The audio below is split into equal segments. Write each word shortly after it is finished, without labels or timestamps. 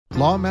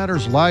Law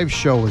Matters Live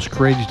show is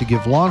created to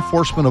give law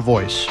enforcement a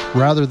voice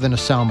rather than a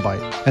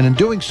soundbite. And in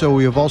doing so,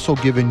 we have also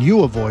given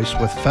you a voice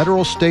with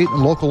federal, state,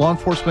 and local law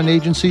enforcement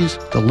agencies,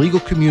 the legal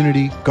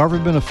community,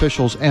 government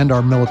officials, and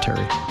our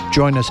military.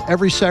 Join us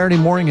every Saturday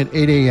morning at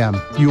 8 a.m.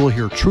 You will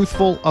hear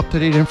truthful,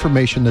 up-to-date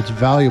information that's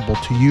valuable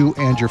to you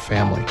and your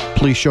family.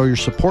 Please show your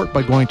support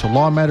by going to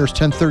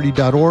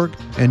lawmatters1030.org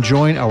and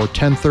join our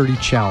 1030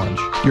 Challenge.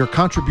 Your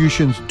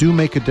contributions do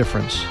make a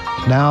difference.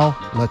 Now,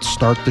 let's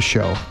start the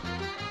show.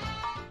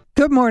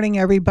 Good morning,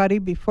 everybody.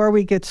 Before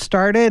we get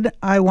started,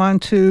 I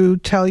want to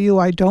tell you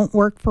I don't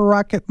work for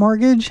Rocket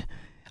Mortgage.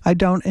 I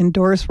don't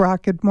endorse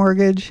Rocket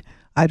Mortgage.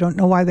 I don't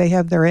know why they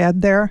have their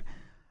ad there.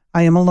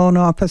 I am a loan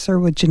officer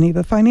with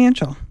Geneva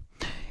Financial.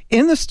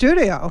 In the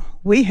studio,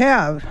 we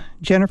have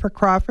Jennifer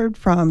Crawford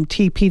from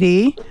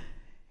TPD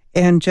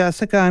and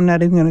Jessica. I'm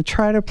not even going to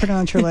try to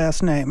pronounce your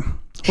last name.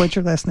 What's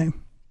your last name?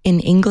 In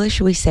English,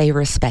 we say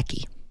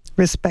Respecki.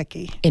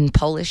 Respecki. In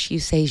Polish, you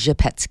say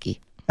Rzepecki.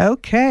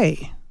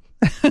 Okay.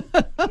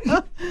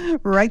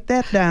 Write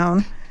that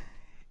down.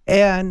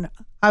 And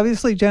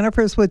obviously,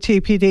 Jennifer's with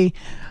TPD.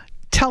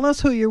 Tell us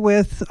who you're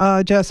with,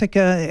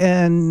 Jessica,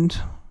 and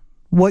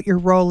what your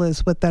role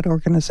is with that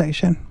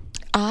organization.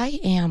 I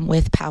am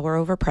with Power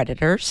Over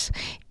Predators,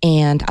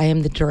 and I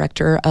am the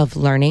director of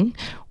learning.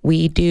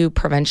 We do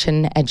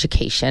prevention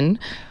education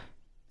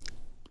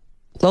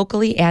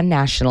locally and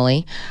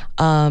nationally.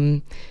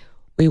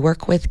 We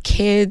work with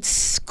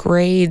kids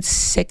grades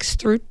 6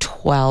 through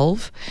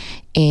 12,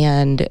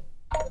 and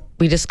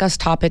we discuss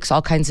topics,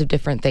 all kinds of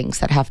different things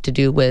that have to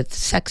do with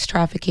sex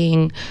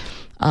trafficking,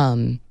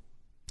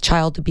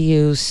 child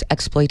abuse,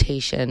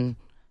 exploitation,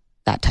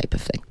 that type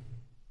of thing.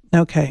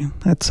 Okay,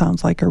 that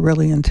sounds like a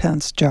really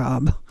intense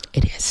job.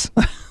 It is.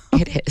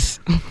 It is.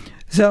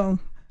 So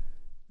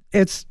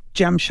it's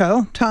Gem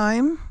Show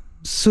time,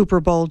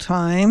 Super Bowl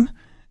time.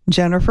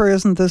 Jennifer,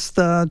 isn't this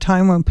the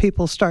time when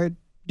people start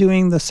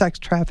doing the sex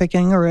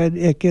trafficking, or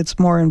it gets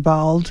more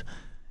involved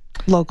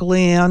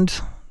locally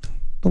and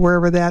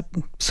wherever that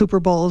Super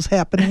Bowl is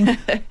happening?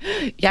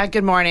 Yeah,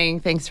 good morning.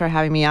 Thanks for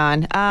having me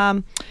on.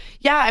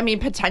 Yeah, I mean,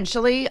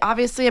 potentially,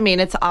 obviously. I mean,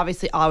 it's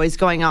obviously always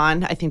going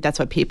on. I think that's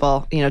what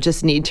people,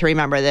 just need to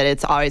remember, that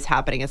it's always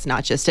happening. It's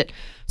not just at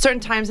certain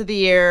times of the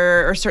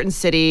year or certain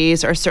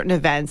cities or certain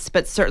events,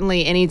 but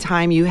certainly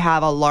anytime you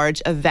have a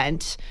large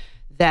event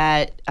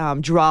that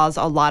draws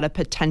a lot of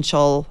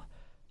potential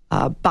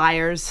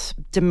buyers'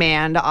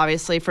 demand,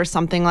 obviously, for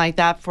something like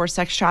that, for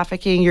sex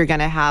trafficking, you're going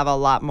to have a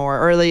lot more,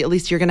 or at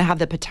least you're going to have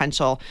the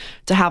potential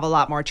to have a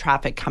lot more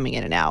traffic coming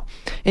in and out.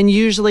 And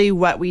usually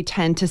what we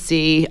tend to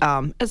see,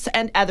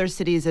 and other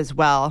cities as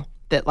well,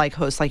 that like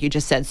host, like you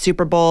just said,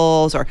 Super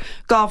Bowls or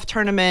golf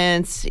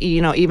tournaments,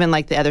 even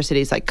like the other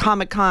cities like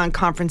Comic-Con,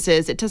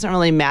 conferences, it doesn't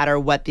really matter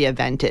what the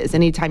event is.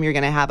 Anytime you're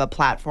going to have a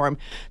platform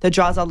that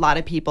draws a lot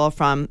of people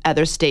from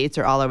other states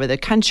or all over the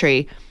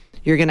country,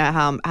 you're going to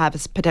have a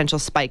potential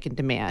spike in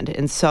demand.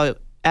 And so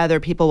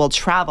other people will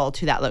travel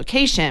to that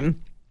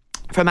location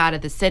from out of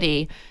the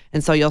city.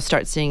 And so you'll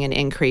start seeing an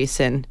increase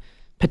in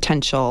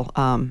potential,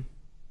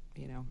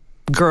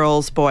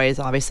 girls, boys,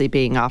 obviously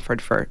being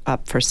offered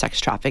up for sex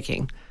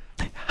trafficking.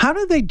 How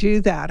do they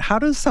do that? How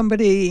does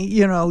somebody,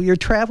 you're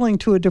traveling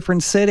to a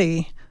different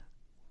city.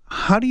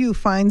 How do you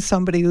find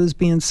somebody who's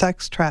being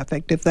sex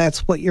trafficked if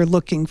that's what you're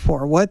looking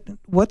for?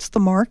 What's the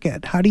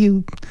market? How do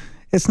you...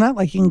 It's not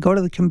like you can go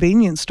to the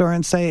convenience store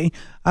and say,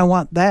 I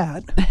want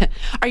that.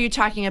 Are you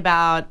talking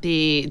about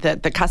the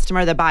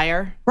customer, the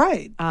buyer?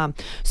 Right.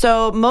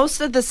 So most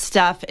of the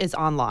stuff is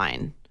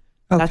online.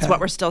 Okay. That's what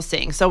we're still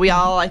seeing. So we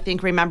all, I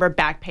think, remember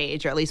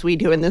Backpage, or at least we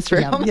do in this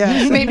room. Yeah.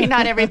 Yes. Maybe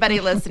not everybody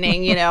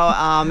listening,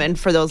 and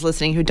for those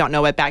listening who don't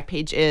know what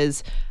Backpage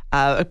is,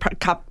 a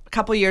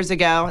couple years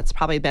ago, it's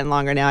probably been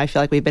longer now. I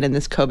feel like we've been in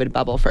this COVID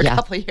bubble for a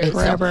couple of years.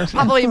 Forever. So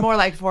probably more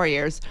like 4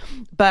 years.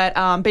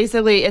 But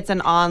basically, it's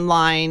an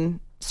online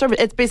service.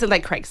 It's basically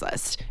like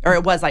Craigslist, or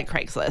it was like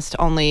Craigslist,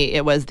 only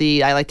it was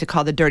I like to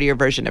call the dirtier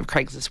version of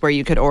Craigslist, where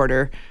you could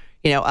order,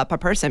 up a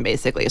person,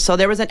 basically. So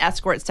there was an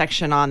escort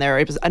section on there.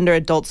 It was under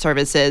adult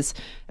services.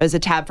 There was a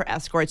tab for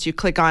escorts. You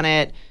click on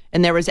it,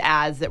 and there was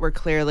ads that were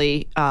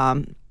clearly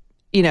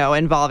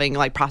involving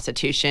like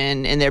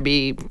prostitution, and there'd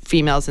be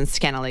females in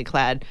scantily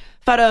clad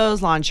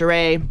photos,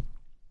 lingerie.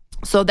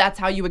 So that's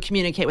how you would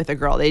communicate with a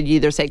girl. They'd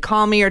either say,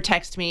 call me or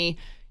text me.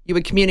 You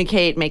would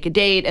communicate, make a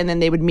date, and then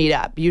they would meet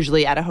up,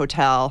 usually at a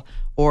hotel,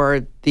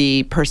 or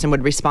the person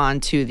would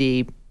respond to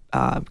the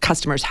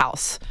customer's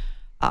house.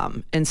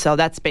 And so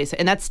that's basic,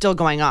 and that's still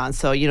going on.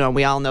 So,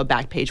 we all know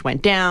Backpage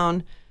went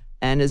down,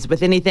 and as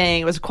with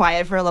anything, it was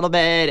quiet for a little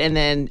bit, and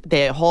then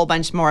a whole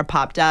bunch more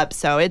popped up.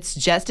 So it's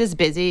just as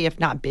busy, if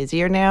not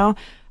busier now.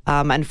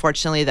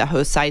 Unfortunately, the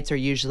host sites are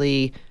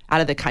usually out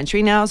of the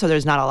country now, so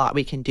there's not a lot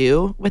we can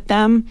do with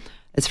them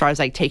as far as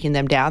like taking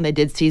them down. They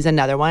did seize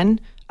another one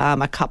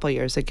a couple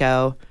years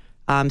ago.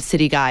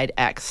 City Guide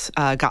X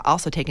got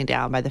also taken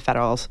down by the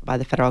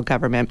federal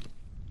government.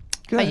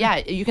 Good. But yeah,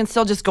 you can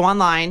still just go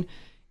online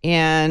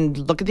and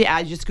look at the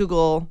ads. Just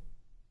Google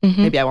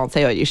Maybe I won't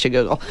say what you should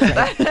Google.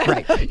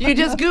 Right. You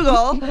just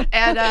Google,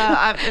 and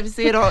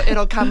obviously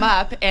it'll come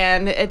up.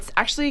 And it's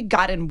actually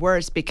gotten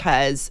worse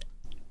because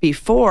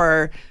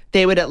before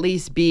they would at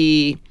least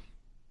be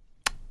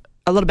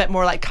a little bit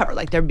more like covered.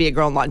 Like there'd be a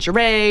girl in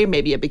lingerie,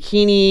 maybe a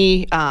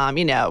bikini,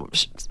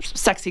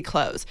 sexy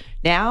clothes.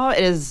 Now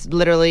it is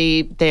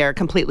literally they're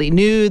completely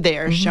nude. They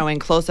are showing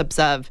close-ups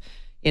of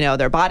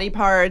their body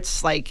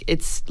parts. Like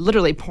it's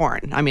literally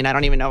porn. I mean, I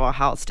don't even know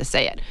how else to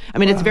say it. I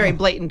mean, it's very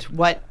blatant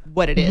what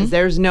it is.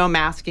 There's no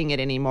masking it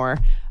anymore.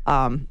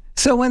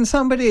 So when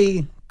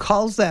somebody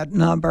calls that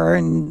number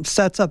and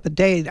sets up a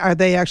date, are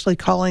they actually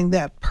calling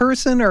that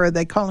person, or are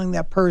they calling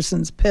that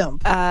person's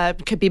pimp?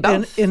 Could be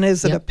both. And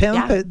is it a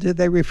pimp? Yeah. Do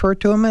they refer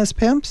to them as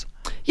pimps?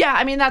 Yeah,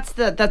 I mean that's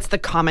the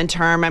common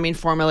term. I mean,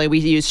 formerly we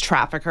use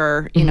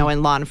trafficker, in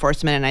law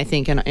enforcement, and I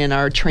think in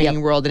our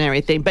training world and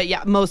everything. But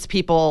yeah, most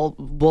people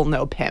will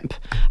know pimp.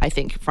 I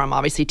think from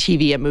obviously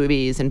TV and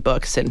movies and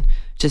books and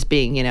just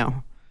being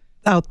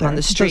out there on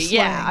the street.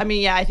 Yeah, I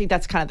mean, I think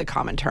that's kind of the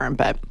common term.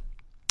 But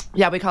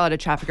yeah, we call it a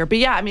trafficker. But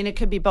yeah, I mean, it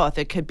could be both.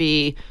 It could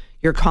be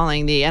you're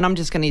calling and I'm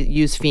just going to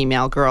use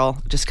female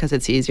girl just because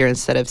it's easier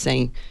instead of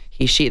saying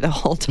he, she the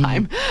whole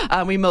time.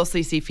 We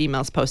mostly see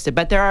females posted,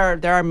 but there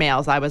are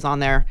males. I was on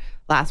there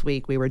last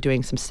week. We were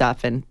doing some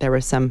stuff, and there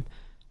were some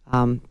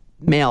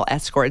male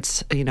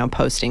escorts,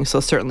 posting. So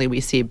certainly we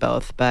see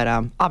both, but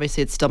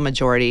obviously it's still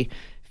majority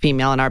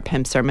female, and our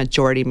pimps are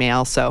majority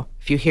male. So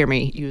if you hear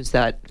me use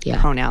that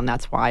pronoun,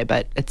 that's why.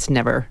 But it's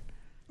never.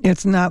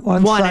 It's not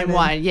one-sided. One and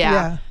one,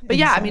 yeah. But exactly.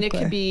 Yeah, I mean, it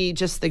could be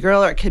just the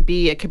girl, or it could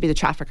be the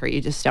trafficker.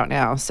 You just don't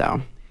know. So,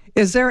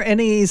 is there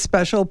any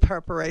special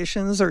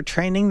preparations or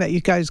training that you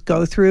guys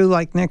go through?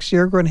 Like next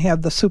year, we're going to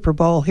have the Super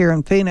Bowl here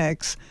in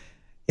Phoenix.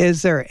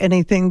 Is there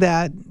anything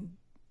that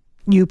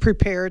you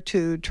prepare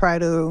to try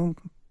to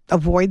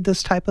avoid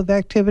this type of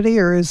activity,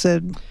 or is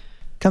it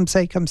comme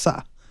ça, comme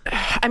ça?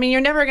 I mean,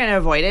 you're never going to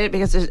avoid it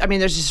because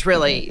there's just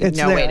really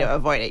no way to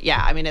avoid it. Yeah,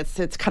 I mean,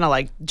 it's kind of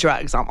like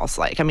drugs, almost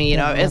like. I mean,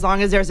 as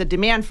long as there's a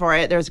demand for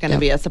it, there's going to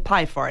be a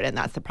supply for it, and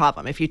that's the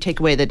problem. If you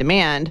take away the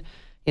demand,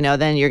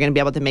 then you're going to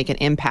be able to make an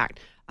impact.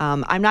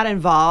 I'm not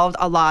involved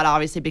a lot,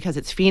 obviously, because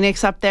it's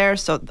Phoenix up there,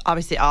 so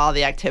obviously all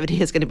the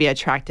activity is going to be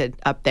attracted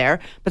up there.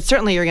 But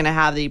certainly you're going to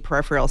have the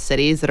peripheral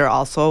cities that are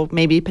also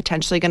maybe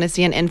potentially going to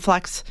see an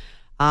influx.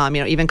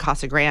 Even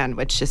Casa Grande,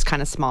 which is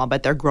kind of small,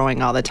 but they're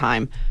growing all the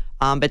time.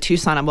 But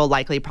Tucson will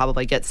likely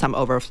probably get some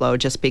overflow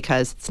just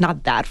because it's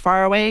not that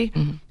far away.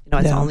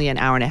 It's only an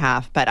hour and a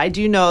half. But I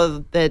do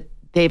know that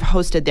they've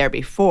hosted there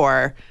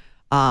before.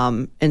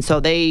 And so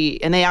they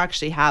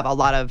actually have a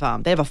lot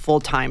of, they have a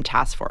full-time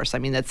task force. I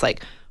mean, that's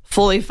like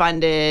fully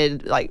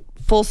funded, like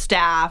full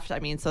staffed. I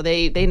mean, so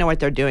they know what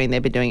they're doing.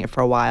 They've been doing it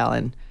for a while,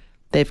 and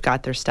they've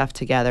got their stuff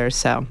together.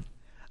 So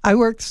I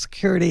worked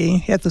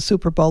security at the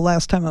Super Bowl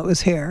last time it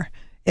was here,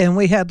 and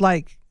we had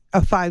like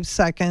a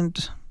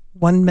 5-second,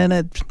 1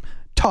 minute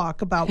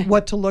talk about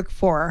what to look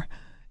for,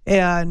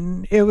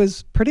 and it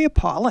was pretty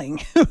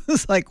appalling. It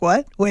was like,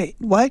 what? Wait,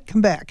 what?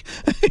 Come back.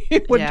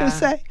 What did you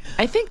say?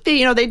 I think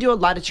they do a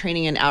lot of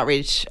training and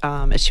outreach,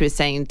 as she was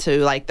saying,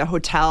 to like the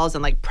hotels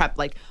and like prep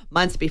like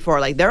months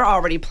before. Like they're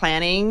already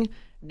planning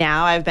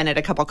now. I've been at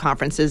a couple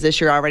conferences this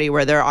year already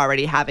where they're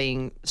already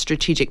having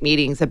strategic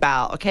meetings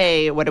about,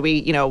 okay, what are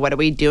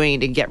we doing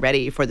to get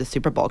ready for the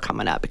Super Bowl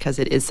coming up, because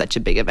it is such a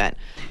big event.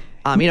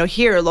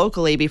 Here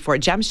locally before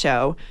Gem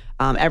Show,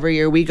 every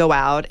year we go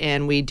out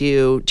and we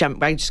do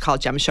I just call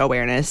it Gem Show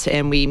awareness,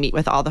 and we meet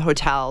with all the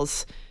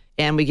hotels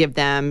and we give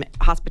them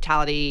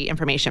hospitality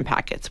information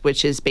packets,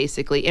 which is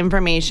basically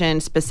information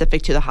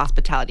specific to the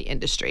hospitality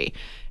industry.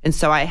 And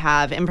so I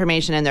have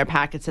information in their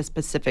packets that's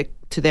specific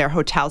to their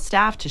hotel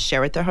staff to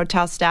share with their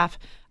hotel staff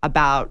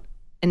about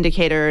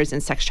indicators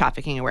and sex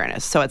trafficking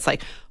awareness. So it's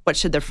like, what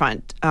should the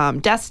front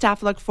desk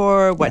staff look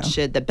for? What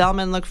should the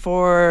bellman look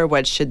for?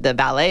 What should the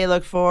valet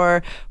look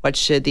for? What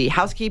should the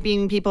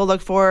housekeeping people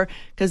look for?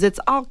 Because it's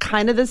all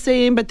kind of the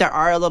same, but there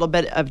are a little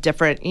bit of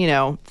different,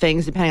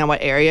 things depending on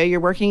what area you're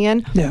working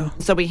in. Yeah.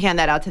 So we hand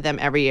that out to them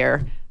every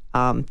year,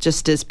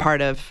 just as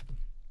part of,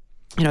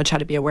 try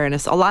to be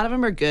awareness. A lot of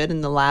them are good.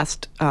 In the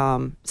last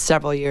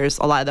several years,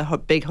 a lot of the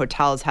big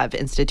hotels have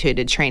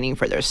instituted training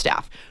for their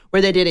staff,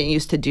 where they didn't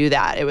used to do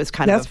that. It was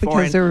kind of a foreign.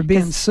 That's because they were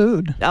being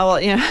sued. Oh,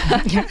 well,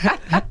 yeah.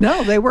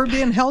 No, they were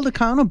being held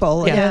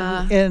accountable.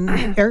 Yeah.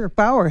 And Eric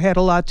Bauer had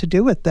a lot to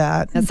do with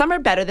that. And some are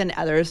better than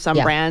others, some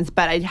brands,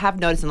 but I have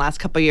noticed in the last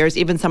couple of years,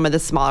 even some of the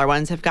smaller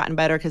ones have gotten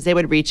better because they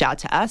would reach out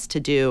to us to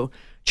do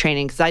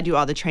training, because I do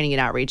all the training and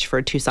outreach for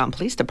Tucson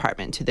Police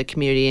Department to the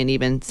community and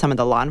even some of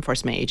the law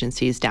enforcement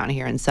agencies down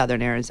here in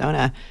southern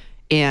Arizona.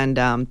 And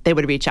they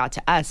would reach out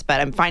to us, but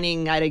I'm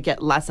finding I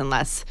get less and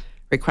less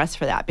requests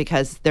for that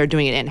because they're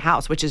doing it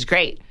in-house, which is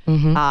great.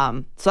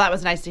 So that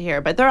was nice to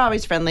hear. But they're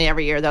always friendly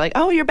every year. They're like,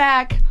 "Oh, you're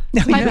back.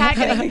 This is my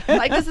packet."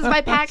 Like, "This is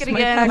my packet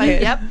again." I'm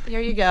like, "Yep,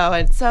 here you go."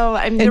 And so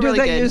they're really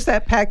good. Do they use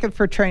that packet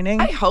for training?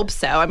 I hope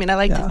so. I mean, I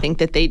like to think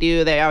that they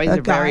do. They always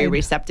are very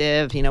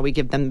receptive. We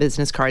give them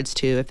business cards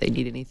too if they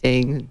need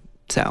anything.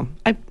 So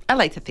I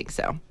like to think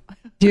so.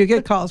 Do you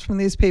get calls from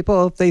these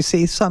people if they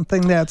see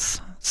something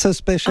that's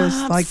suspicious,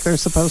 like they're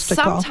supposed to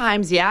call?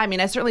 Sometimes, yeah. I mean,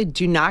 I certainly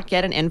do not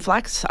get an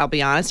influx. I'll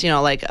be honest.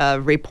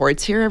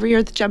 Reports here every year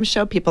at the GEM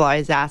Show. People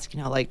always ask,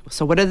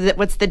 so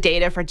what's the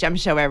data for GEM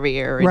Show every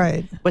year? And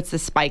right. What's the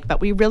spike? But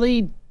we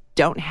really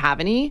don't have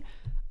any.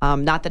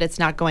 Not that it's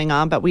not going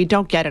on, but we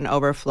don't get an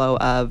overflow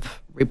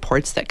of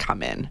reports that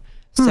come in.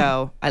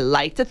 So I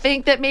like to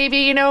think that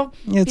maybe,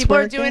 people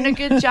are doing a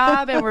good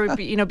job, and we're,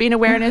 being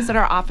awareness that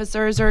our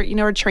officers are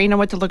trained on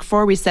what to look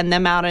for. We send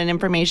them out an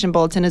information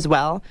bulletin as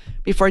well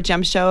before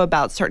GEM Show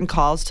about certain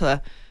calls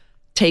to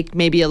take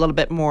maybe a little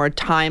bit more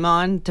time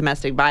on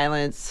domestic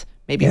violence,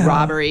 maybe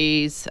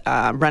robberies,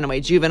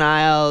 runaway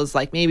juveniles,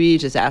 like maybe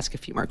just ask a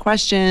few more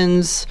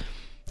questions.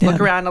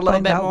 Look around a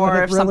little bit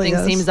more if something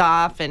seems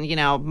off. And,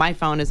 my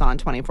phone is on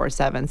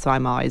 24/7, so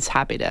I'm always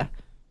happy to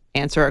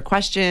answer a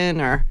question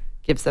or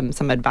give them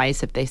some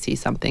advice if they see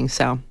something.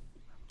 So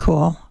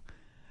cool.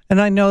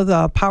 And I know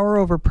the Power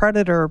Over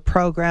Predator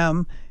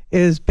program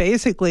is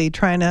basically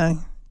trying to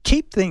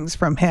keep things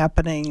from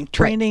happening,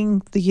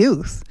 training the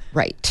youth.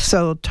 Right.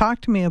 So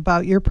talk to me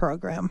about your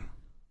program.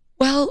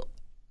 Well,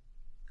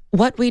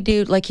 what we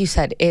do, like you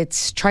said,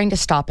 it's trying to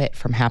stop it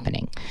from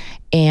happening.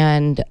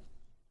 And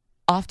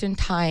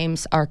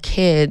oftentimes our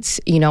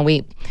kids,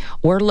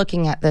 we're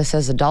looking at this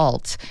as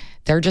adults.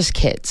 They're just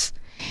kids.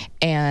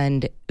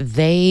 And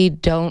they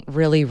don't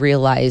really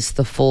realize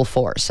the full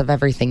force of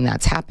everything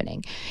that's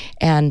happening.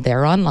 And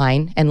they're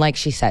online. And like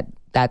she said,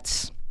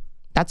 that's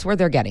where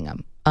they're getting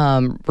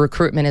them.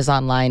 Recruitment is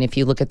online. If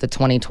you look at the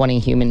 2020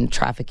 Human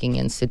Trafficking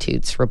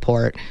Institute's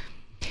report,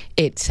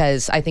 it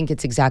says, I think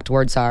its exact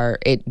words are,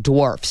 it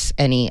dwarfs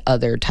any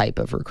other type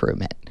of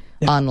recruitment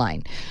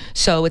online.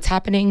 So it's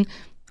happening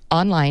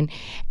online,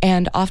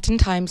 and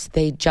oftentimes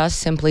they just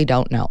simply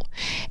don't know.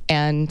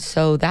 And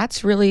so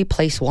that's really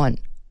place one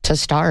to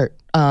start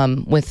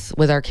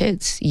with our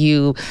kids.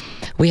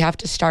 We have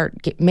to start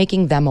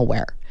making them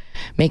aware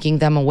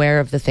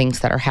of the things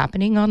that are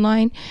happening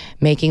online,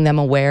 making them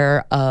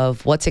aware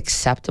of what's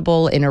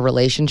acceptable in a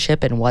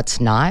relationship and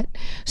what's not,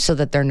 so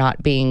that they're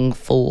not being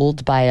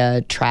fooled by a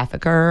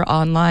trafficker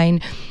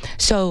online.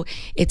 So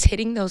it's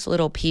hitting those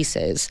little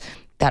pieces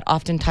that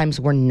oftentimes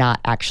we're not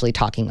actually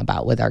talking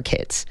about with our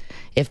kids,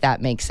 if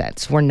that makes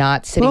sense. We're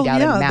not sitting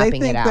down and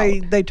mapping it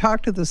out. They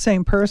talk to the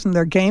same person,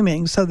 they're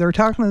gaming, so they're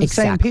talking to the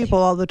same people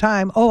all the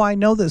time. Oh, I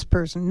know this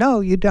person.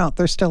 No, you don't.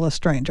 They're still a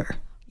stranger.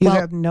 You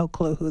have no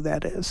clue who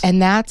that is.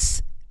 And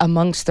that's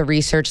amongst the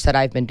research that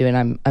I've been doing.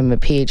 I'm a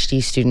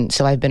PhD student,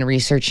 so I've been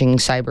researching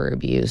cyber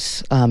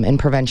abuse and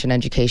prevention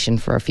education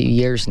for a few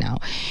years now.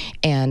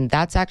 And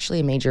that's actually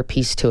a major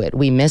piece to it.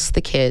 We miss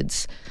the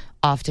kids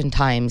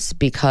oftentimes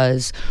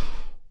because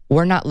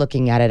we're not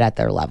looking at it at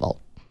their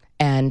level.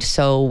 And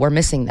so we're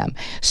missing them.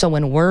 So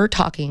when we're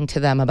talking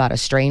to them about a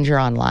stranger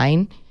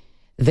online,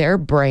 their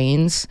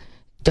brains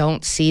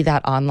don't see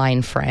that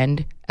online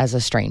friend as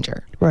a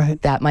stranger.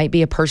 Right. That might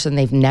be a person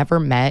they've never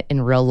met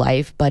in real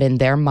life, but in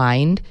their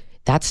mind,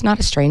 that's not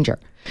a stranger.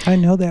 I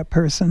know that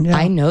person. Yeah.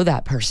 I know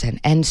that person.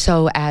 And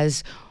so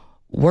as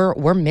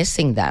we're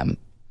missing them,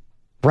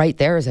 right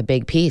there is a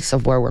big piece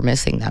of where we're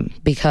missing them,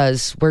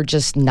 because we're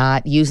just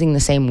not using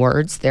the same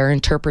words. Their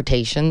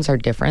interpretations are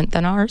different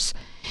than ours.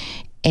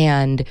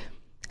 And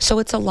so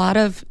it's a lot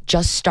of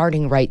just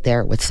starting right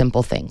there with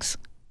simple things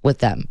with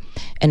them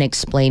and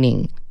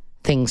explaining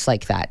things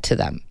like that to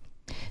them,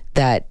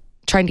 that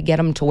trying to get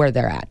them to where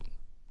they're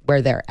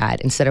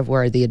at instead of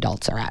where the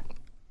adults are at.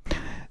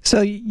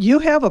 So you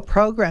have a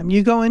program.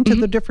 You go into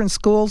the different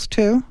schools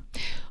too?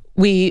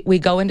 We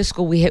go into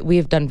school. We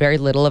have done very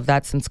little of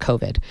that since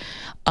COVID.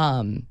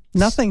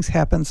 Nothing's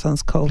happened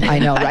since COVID. I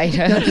know, right?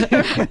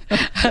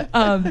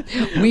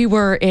 We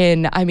were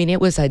in,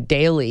 it was a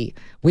daily.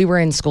 We were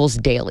in schools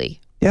daily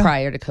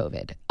prior to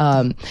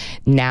COVID.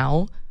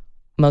 Now,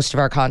 most of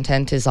our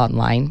content is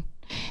online,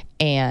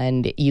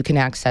 and you can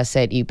access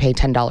it. You pay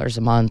 $10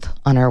 a month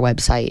on our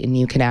website, and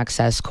you can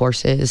access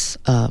courses,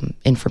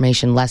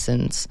 information,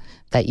 lessons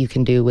that you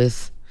can do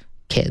with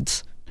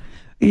kids.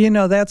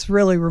 That's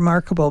really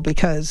remarkable,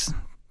 because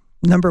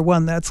number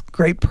one, that's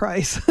great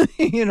price,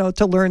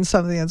 to learn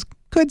something that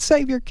could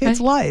save your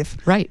kid's life.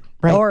 Right.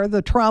 Or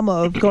the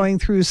trauma of going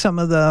through some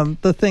of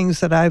the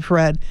things that I've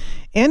read.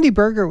 Andy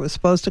Berger was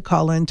supposed to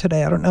call in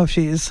today. I don't know if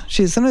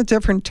she's in a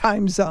different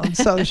time zone,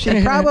 so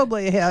she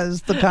probably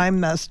has the time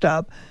messed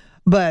up.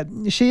 But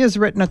she has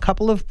written a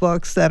couple of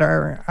books that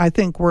are, I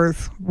think,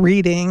 worth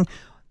reading.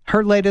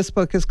 Her latest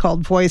book is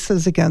called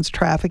Voices Against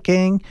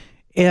Trafficking.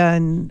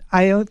 And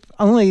I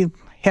only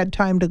had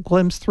time to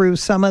glimpse through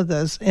some of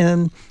this.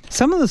 And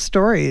some of the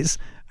stories,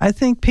 I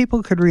think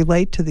people could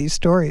relate to these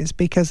stories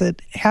because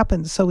it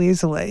happens so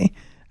easily.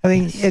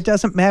 It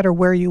doesn't matter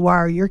where you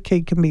are. Your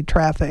kid can be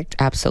trafficked.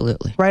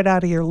 Absolutely. Right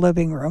out of your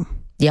living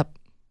room. Yep.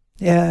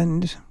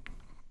 And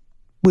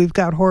we've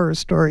got horror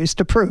stories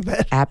to prove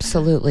it.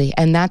 Absolutely.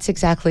 And that's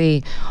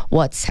exactly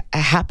what's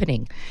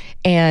happening.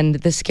 And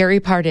the scary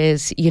part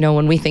is,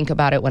 when we think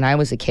about it, when I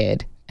was a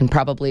kid, and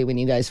probably when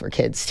you guys were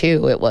kids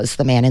too, it was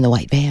the man in the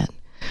white van.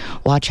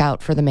 watch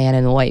out for the man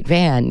in the white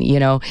van,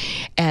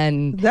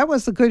 and That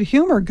was the good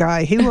humor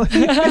guy. He was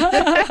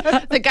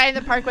The guy in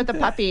the park with the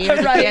puppy or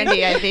the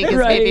candy, I think, is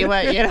maybe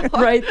what,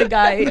 right, the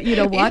guy,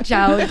 watch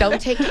out, don't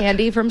take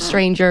candy from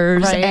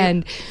strangers.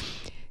 Right.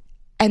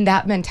 And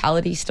that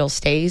mentality still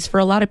stays for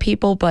a lot of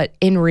people, but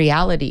in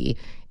reality,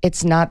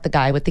 it's not the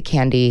guy with the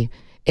candy.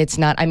 It's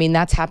not,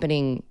 that's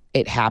happening.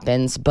 It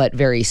happens, but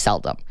very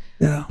seldom.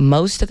 Yeah.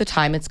 Most of the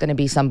time, it's going to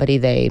be somebody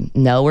they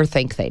know or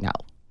think they know.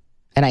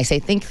 And I say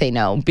think they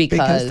know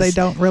because they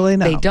don't really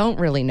know. They don't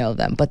really know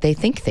them, but they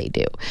think they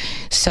do.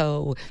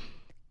 So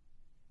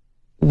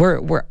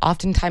we're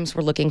oftentimes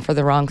we're looking for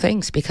the wrong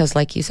things because,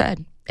 like you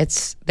said,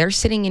 they're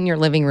sitting in your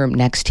living room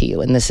next to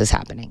you, and this is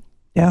happening.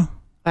 Yeah.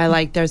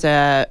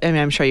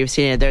 I'm sure you've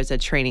seen it. There's a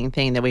training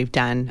thing that we've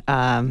done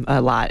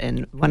a lot,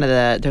 and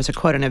there's a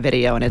quote in a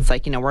video, and it's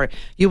like,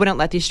 you wouldn't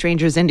let these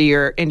strangers into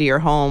your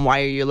home. Why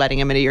are you letting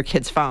them into your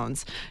kids'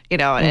 phones?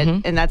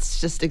 And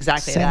that's just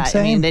exactly that.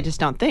 Same. I mean, they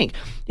just don't think,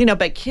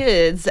 but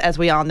kids, as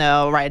we all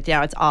know, right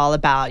now, it's all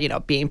about,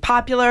 being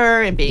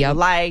popular and being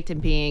liked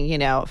and being,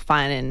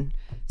 fun. And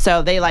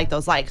so they like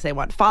those likes. They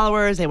want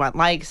followers. They want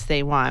likes.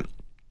 They want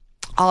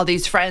all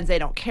these friends. They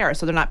don't care,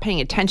 so they're not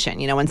paying attention.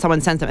 When someone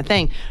sends them a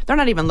thing, they're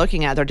not even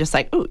looking at it. They're just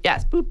like, ooh,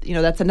 yes, boop.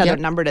 That's another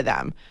number to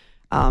them.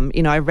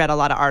 I've read a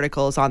lot of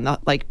articles on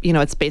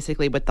it's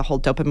basically with the whole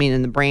dopamine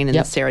in the brain and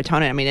the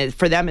serotonin.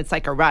 For them, it's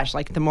like a rush.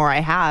 Like the more I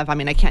have,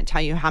 I can't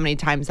tell you how many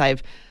times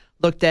I've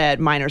looked at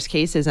minors'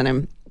 cases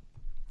and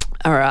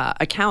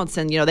accounts,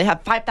 and they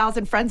have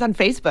 5,000 friends on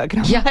Facebook,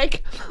 and I'm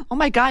like, oh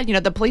my God,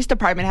 the police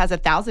department has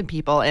 1,000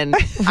 people, and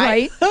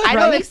I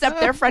don't accept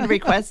their friend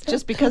requests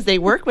just because they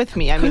work with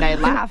me. I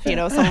laugh.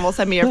 Someone will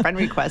send me a friend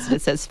request and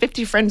it says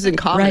 50 friends in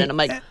common, and I'm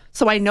like,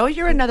 so I know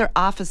you're another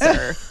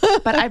officer,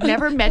 but I've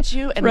never met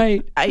you,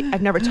 and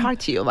I've never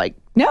talked to you. Like,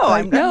 no,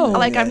 I'm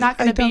not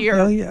going to be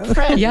your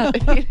friend. Yeah,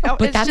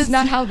 but that's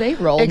not how they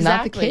roll. Exactly.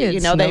 Not the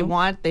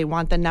kids. They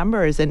want the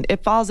numbers, and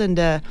it falls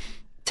into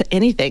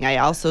anything. I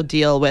also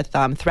deal with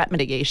threat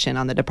mitigation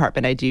on the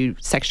department. I do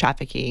sex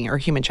trafficking or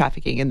human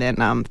trafficking, and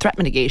then threat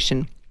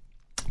mitigation.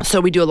 So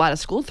we do a lot of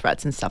school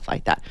threats and stuff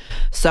like that.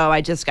 So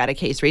I just got a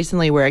case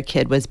recently where a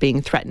kid was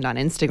being threatened on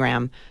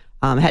Instagram.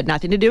 Had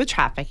nothing to do with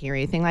trafficking or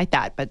anything like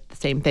that, but the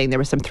same thing. There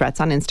were some threats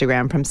on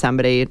Instagram from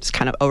somebody. It just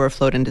kind of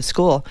overflowed into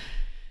school.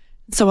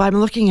 So I'm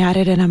looking at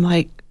it and I'm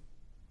like,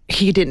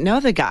 he didn't know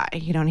the guy,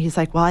 and he's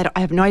like, well, I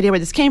have no idea where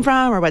this came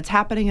from or what's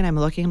happening. And I'm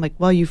looking, I'm like,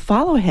 well, you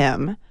follow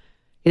him.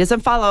 He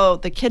doesn't follow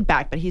the kid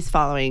back, but he's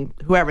following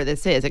whoever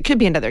this is. It could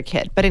be another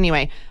kid. But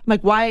anyway, I'm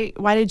like,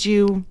 why did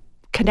you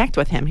connect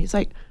with him? He's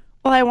like,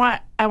 well, I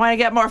want to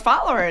get more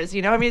followers, So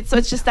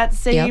it's just that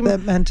same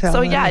that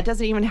mentality. So it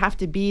doesn't even have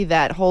to be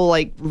that whole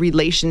like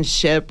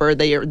relationship or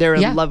they're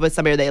in love with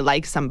somebody or they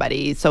like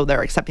somebody, so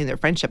they're accepting their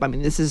friendship.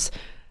 This is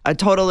a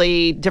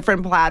totally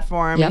different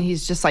platform. And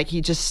he's just like,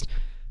 they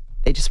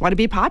just want to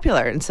be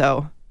popular. And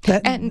so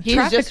and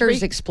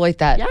traffickers exploit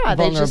that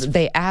vulnerability.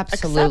 They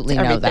absolutely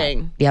know that.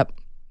 Yep.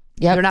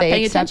 They're not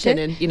paying attention.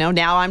 And,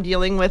 now I'm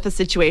dealing with a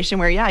situation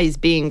where, he's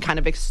being kind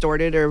of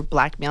extorted or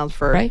blackmailed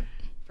for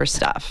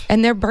stuff.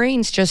 And their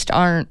brains just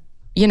aren't,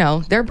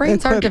 their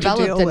brains aren't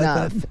developed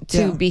enough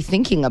to be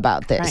thinking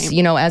about this.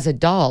 Right. As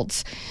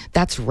adults,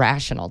 that's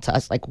rational to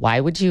us. Like,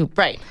 why would you?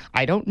 Right.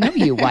 I don't know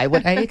you. Why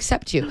would I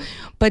accept you?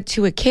 But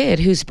to a kid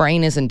whose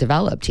brain isn't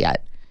developed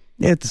yet,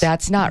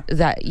 that's not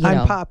that,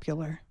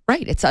 unpopular.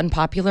 Right. It's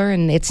unpopular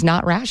and it's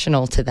not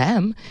rational to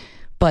them.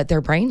 But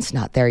their brain's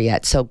not there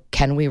yet. So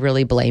can we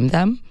really blame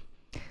them?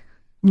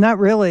 Not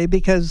really,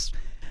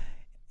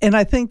 and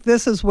I think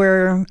this is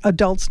where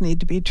adults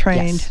need to be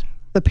trained. Yes.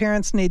 The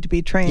parents need to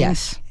be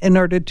trained in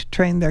order to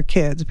train their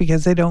kids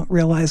because they don't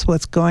realize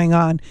what's going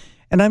on.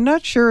 And I'm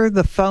not sure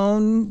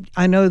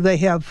I know they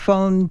have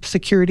phone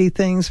security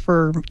things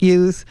for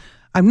youth.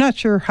 I'm not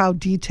sure how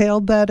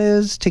detailed that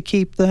is to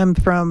keep them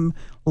from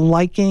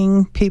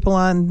liking people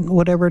on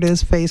whatever it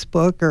is,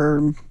 Facebook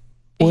or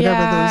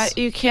whatever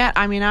you can't.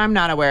 I'm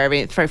not aware of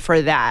it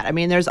for that.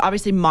 There's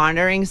obviously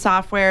monitoring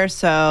software,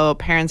 so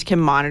parents can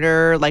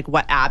monitor like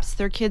what apps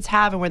their kids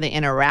have and where they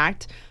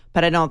interact.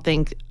 But I don't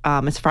think,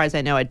 as far as I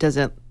know, it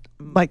doesn't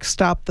like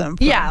stop them.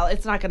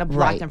 It's not going to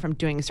block them from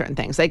doing certain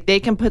things. Like they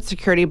can put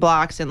security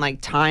blocks and like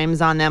times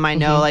on them. I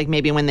know like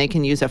maybe when they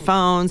can use a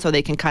phone, so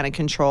they can kind of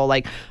control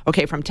like,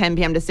 okay, from 10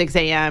 p.m. to 6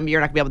 a.m. you're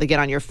not gonna be able to get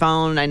on your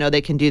phone. I know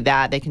they can do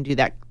that. They can do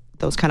that.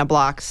 Those kind of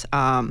blocks.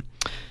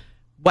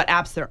 What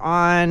apps they're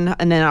on,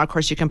 and then of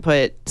course you can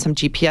put some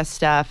GPS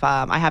stuff.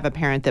 I have a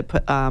parent that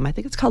put, I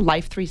think it's called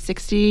Life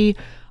 360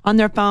 on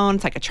their phone.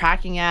 It's like a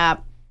tracking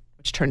app,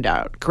 which turned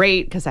out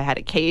great because I had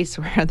a case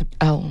where the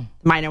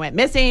minor went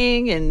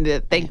missing,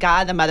 and thank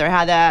God the mother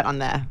had that on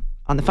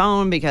the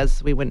phone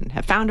because we wouldn't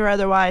have found her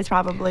otherwise,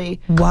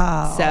 probably.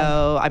 Wow.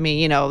 So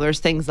there's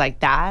things like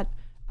that.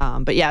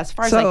 But as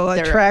far as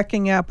a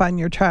tracking app on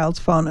your child's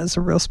phone is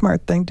a real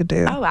smart thing to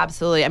do. Oh,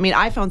 absolutely.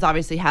 iPhones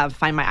obviously have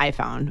Find My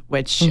iPhone,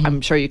 which I'm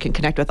sure you can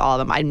connect with all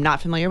of them. I'm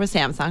not familiar with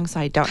Samsung, so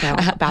I don't know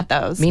about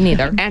those. Me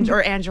neither.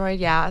 Or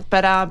Android, yeah.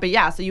 But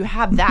so you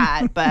have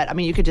that, but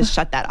you could just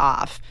shut that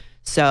off.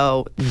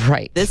 So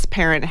Right. this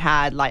parent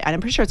had I'm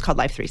pretty sure it's called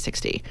Life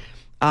 360.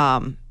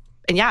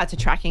 And yeah, it's a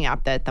tracking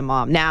app that the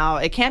mom, now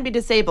it can be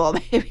disabled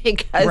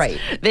because Right.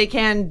 they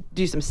can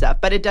do some stuff,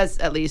 but it does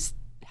at least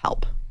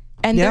help.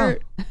 And Yeah.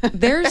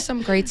 there's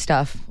some great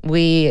stuff.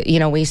 We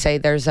say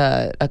there's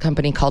a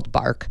company called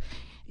Bark,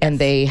 and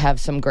they have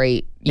some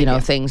great,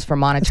 things for It's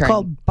monitoring.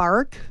 called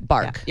Bark.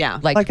 Bark. Yeah.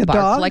 Like a bark,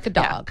 dog? Like a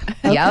dog.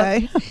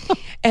 Okay. Yep.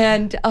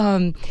 And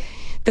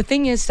the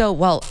thing is,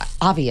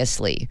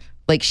 obviously,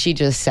 like she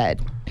just said,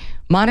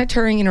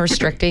 monitoring and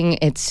restricting,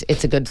 it's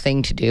a good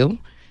thing to do,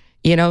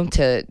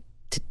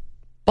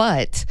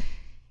 but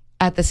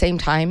at the same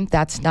time,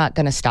 that's not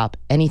going to stop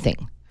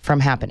anything from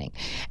happening.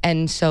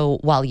 And so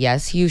while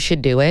yes, you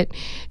should do it,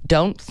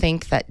 don't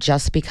think that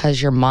just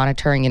because you're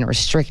monitoring and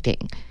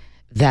restricting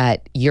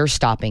that you're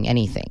stopping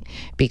anything,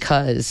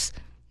 because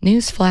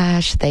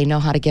newsflash, they know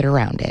how to get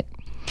around it,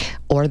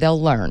 or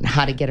they'll learn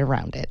how to get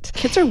around it.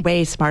 Kids are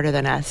way smarter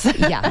than us.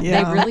 Yeah,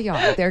 Yeah. they really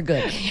are. They're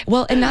good.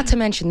 Well, and not to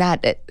mention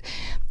that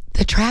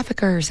the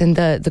traffickers and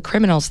the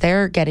criminals,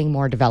 they're getting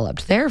more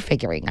developed. They're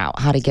figuring out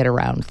how to get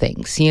around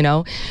things,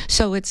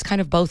 So it's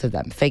kind of both of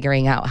them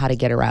figuring out how to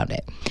get around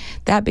it.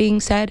 That being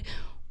said,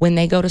 when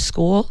they go to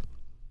school,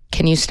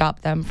 can you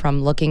stop them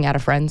from looking at a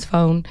friend's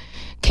phone?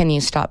 Can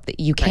you stop that?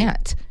 You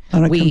can't.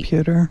 On a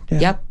computer. Yeah.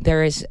 Yep,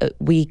 there is.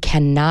 We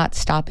cannot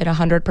stop it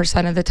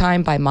 100% of the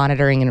time by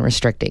monitoring and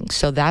restricting.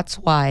 So that's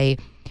why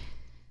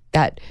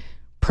that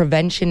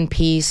prevention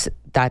piece,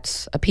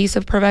 that's a piece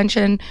of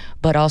prevention,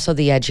 but also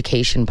the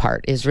education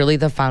part is really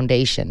the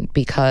foundation,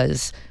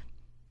 because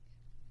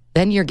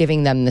then you're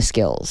giving them the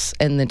skills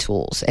and the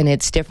tools. And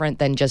it's different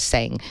than just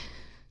saying,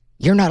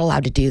 you're not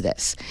allowed to do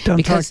this. Don't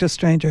Because talk to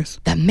strangers.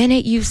 the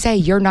minute you say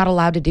you're not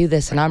allowed to do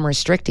this and I'm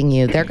restricting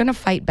you, they're going to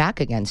fight back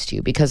against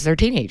you because they're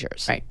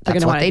teenagers. Right. They're That's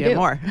going to what want they to do do.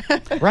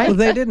 it more. Right. Well,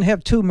 they didn't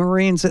have two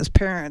Marines as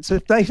parents.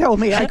 If they told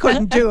me I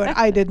couldn't do it,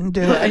 I didn't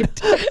do it.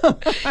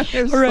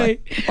 It's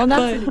Right. Well,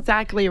 that's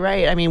exactly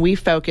right. I mean, we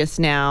focus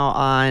now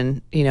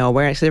on,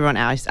 awareness. Everyone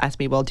asks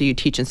me, well, do you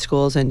teach in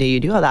schools and do you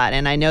do all that?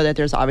 And I know that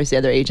there's obviously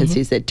other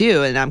agencies that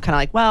do. And I'm kind of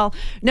like, well,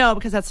 no,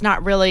 because that's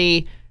not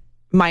really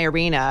my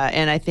arena.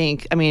 And I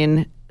think,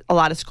 a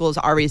lot of schools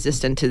are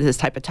resistant to this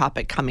type of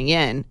topic coming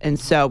in. And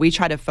so we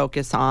try to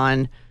focus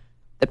on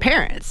the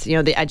parents,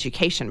 the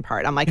education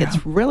part. I'm like,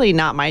 it's really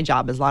not my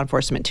job as law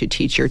enforcement to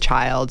teach your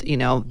child,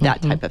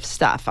 that type of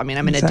stuff. I'm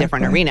in a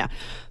different arena.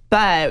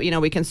 But,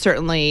 we can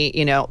certainly,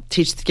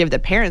 give the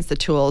parents the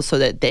tools so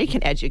that they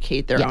can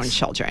educate their own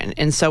children.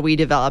 And so we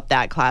developed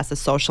that class, the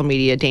social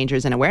media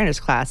dangers and awareness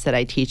class that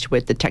I teach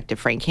with Detective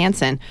Frank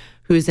Hansen,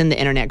 who's in the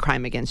Internet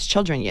Crime Against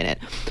Children unit.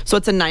 So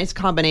it's a nice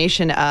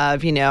combination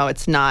of,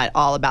 it's not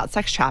all about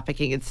sex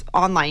trafficking. It's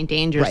online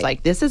dangers. Right.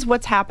 Like, this is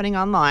what's happening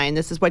online.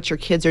 This is what your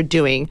kids are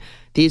doing.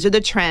 These are the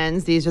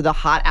trends. These are the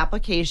hot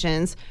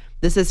applications.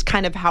 This is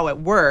kind of how it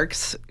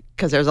works,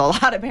 because there's a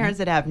lot of parents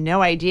that have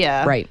no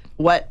idea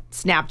what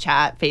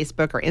Snapchat,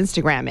 Facebook, or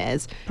Instagram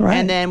is. Right.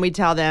 And then we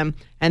tell them,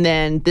 and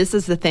then this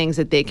is the things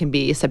that they can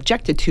be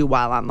subjected to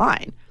while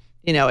online.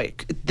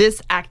 This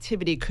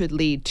activity could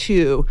lead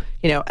to,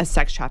 a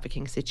sex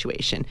trafficking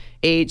situation,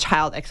 a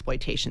child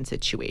exploitation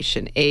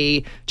situation,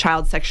 a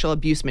child sexual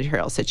abuse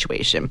material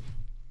situation,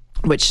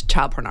 which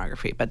child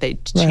pornography, but they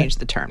changed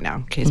the term now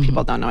in case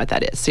people don't know what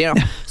that is. So,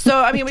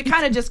 we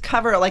kind of just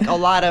cover a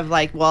lot of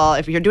well,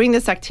 if you're doing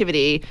this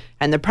activity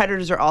and the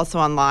predators are also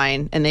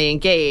online and they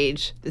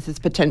engage, this is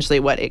potentially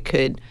what it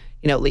could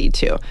lead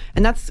to.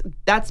 And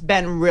that's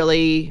been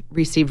really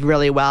received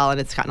really well, and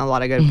it's gotten a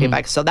lot of good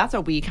feedback. So that's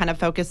what we kind of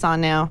focus on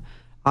now,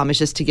 is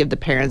just to give the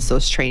parents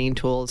those training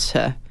tools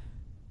to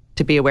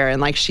be aware.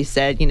 And like she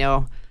said,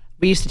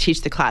 we used to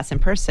teach the class in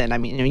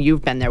person.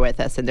 You've been there with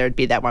us, and there'd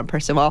be that one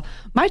person. Well,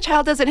 my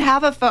child doesn't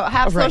have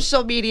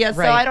social media,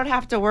 so I don't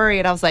have to worry.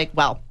 And I was like,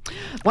 well,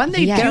 when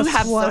they do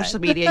have social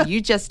media,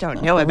 you just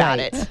don't know about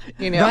it.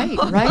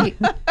 Right.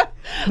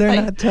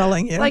 They're not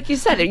telling you. Like you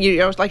said,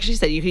 like she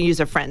said, you can use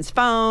a friend's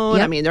phone.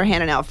 Yep. They're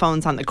handing out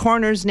phones on the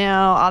corners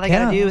now. All they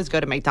got to do is go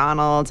to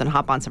McDonald's and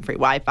hop on some free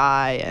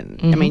Wi-Fi.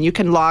 And you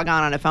can log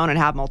on a phone and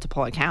have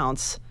multiple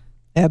accounts.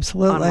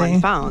 Absolutely. On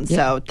one phone.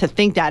 So to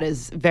think that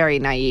is very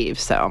naive.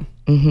 So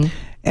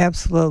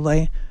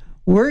Absolutely.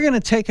 We're going to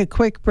take a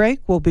quick break.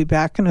 We'll be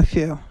back in a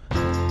few.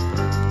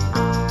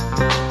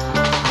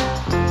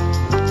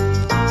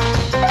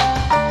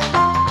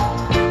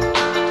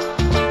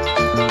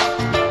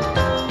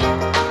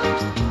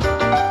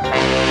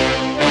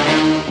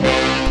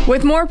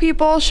 With more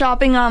people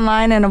shopping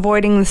online and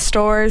avoiding the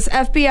stores,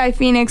 FBI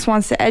Phoenix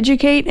wants to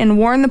educate and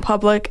warn the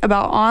public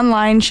about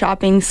online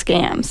shopping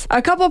scams.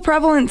 A couple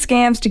prevalent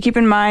scams to keep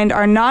in mind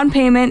are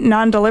non-payment,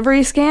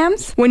 non-delivery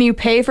scams, when you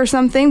pay for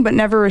something but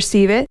never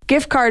receive it,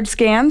 gift card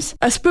scams.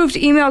 A spoofed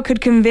email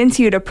could convince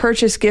you to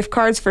purchase gift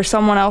cards for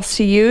someone else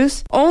to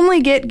use.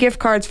 Only get gift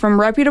cards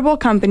from reputable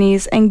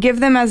companies and give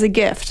them as a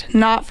gift,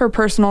 not for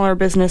personal or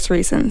business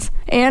reasons.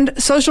 And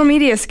social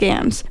media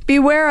scams.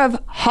 Beware of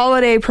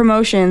holiday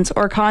promotions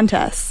or content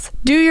contests.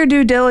 Do your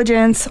due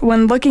diligence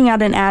when looking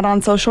at an ad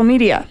on social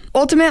media.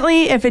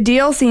 Ultimately, if a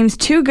deal seems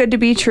too good to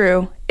be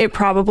true, it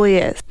probably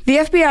is. The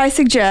FBI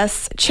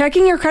suggests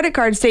checking your credit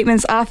card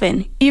statements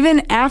often,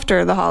 even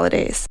after the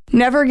holidays.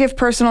 Never give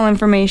personal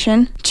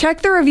information.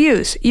 Check the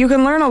reviews. You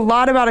can learn a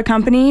lot about a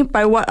company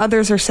by what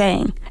others are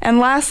saying. And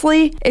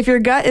lastly, if your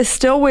gut is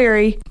still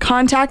wary,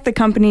 contact the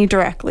company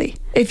directly.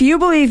 If you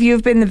believe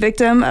you've been the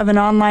victim of an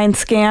online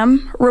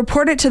scam,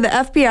 report it to the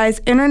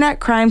FBI's Internet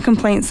Crime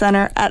Complaint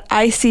Center at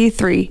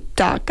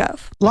ic3.gov.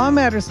 Law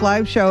Matters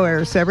live show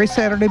airs every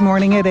Saturday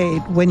morning at 8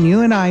 when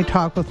you and I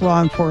talk with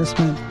law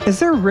enforcement. Is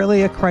there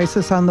really a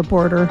crisis on the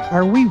border?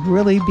 Are we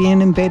really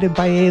being invaded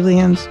by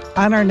aliens?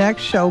 On our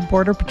next show,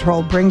 Border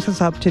Patrol brings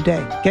us up to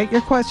date. Get your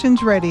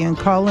questions ready and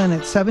call in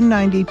at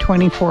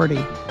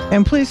 790-2040.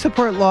 And please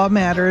support Law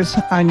Matters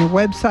on your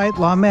website,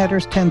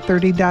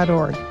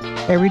 lawmatters1030.org.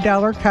 Every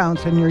dollar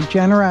counts, and your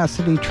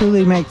generosity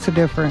truly makes a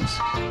difference.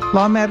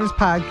 Law Matters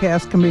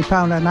podcast can be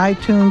found on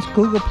iTunes,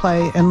 Google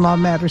Play, and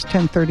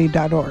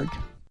lawmatters1030.org.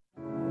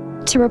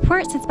 To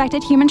report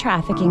suspected human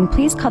trafficking,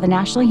 please call the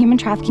National Human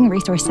Trafficking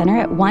Resource Center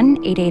at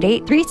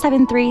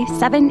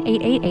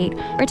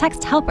 1-888-373-7888 or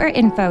text help or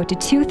info to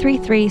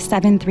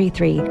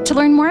 233-733. To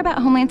learn more about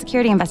Homeland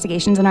Security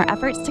investigations and our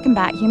efforts to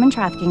combat human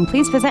trafficking,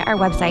 please visit our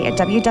website at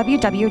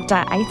www.ice.gov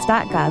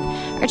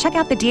or check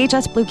out the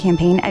DHS Blue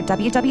Campaign at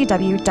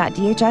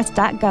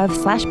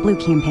www.dhs.gov/Blue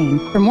Campaign.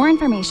 For more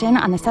information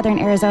on the Southern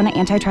Arizona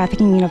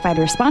Anti-Trafficking Unified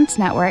Response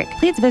Network,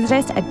 please visit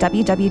us at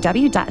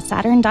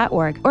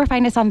www.saturn.org or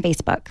find us on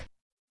Facebook.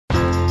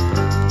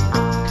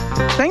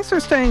 Thanks for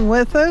staying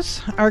with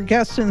us. Our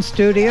guest in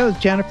studio is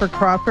Jennifer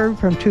Crawford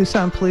from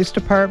Tucson Police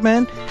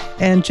Department,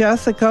 and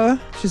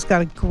Jessica, she's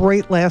got a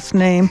great last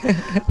name,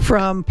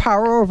 from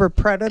Power Over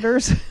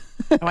Predators.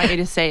 I want you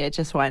to say it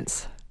just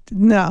once.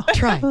 No.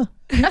 Try.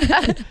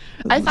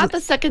 I thought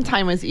the second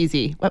time was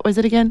easy. What was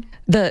it again?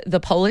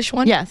 The Polish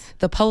one? Yes.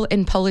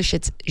 In Polish,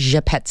 it's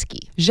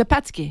Rzepecki.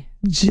 Rzepecki.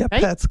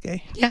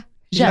 Rzepecki.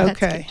 Yeah.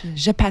 Okay.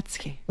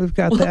 Rzepecki. We'll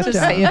Just that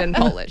say down. it in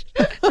Polish.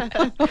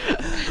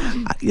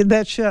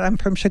 I'm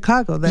from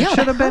Chicago. That Yeah,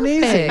 should have been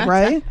easy, perfect.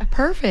 right?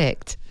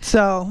 Perfect.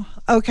 So,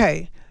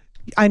 okay.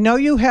 I know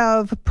you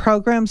have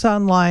programs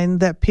online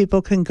that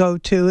people can go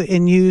to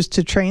and use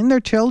to train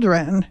their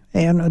children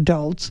and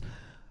adults.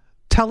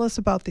 Tell us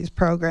about these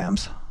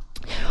programs.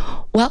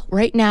 Well,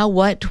 right now,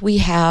 what we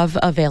have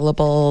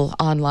available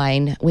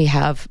online, we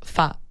have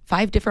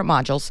five different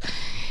modules,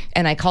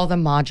 and I call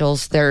them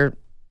modules. They're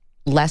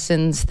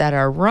lessons that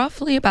are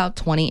roughly about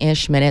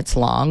 20-ish minutes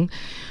long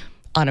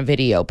on a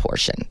video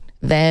portion.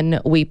 Then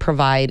we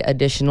provide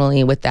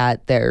additionally with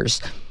that,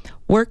 there's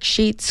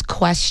worksheets,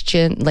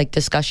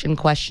 discussion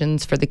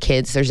questions for the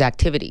kids. There's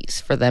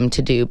activities for them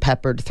to do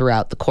peppered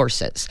throughout the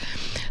courses.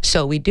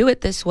 So we do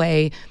it this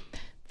way.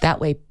 That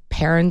way,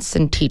 parents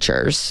and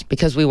teachers,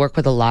 because we work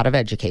with a lot of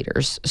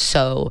educators,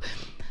 so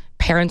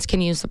parents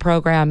can use the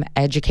program,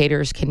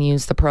 educators can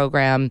use the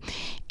program,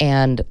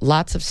 and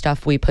lots of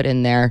stuff we put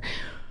in there.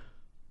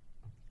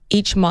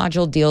 Each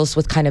module deals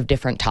with kind of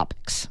different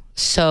topics.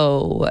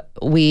 So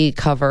we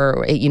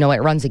cover,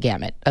 it runs a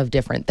gamut of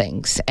different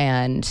things.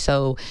 And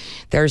so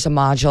there's a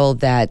module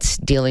that's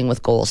dealing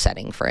with goal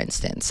setting, for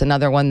instance.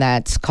 Another one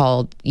that's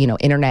called,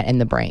 Internet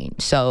and the Brain.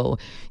 So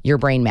your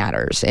brain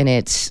matters, and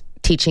it's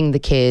teaching the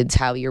kids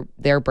how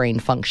their brain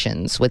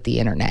functions with the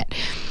internet.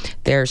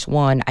 There's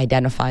one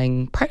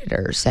identifying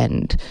predators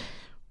and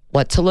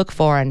what to look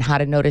for and how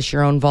to notice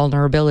your own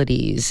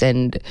vulnerabilities,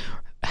 and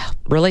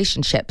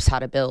relationships, how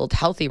to build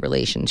healthy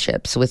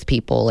relationships with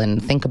people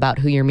and think about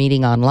who you're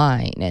meeting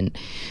online and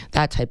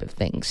that type of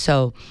thing.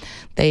 So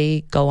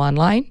they go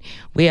online.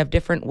 We have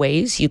different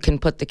ways you can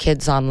put the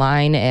kids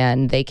online,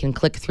 and they can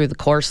click through the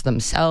course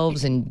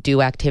themselves and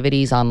do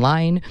activities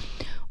online.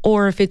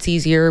 Or if it's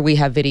easier, we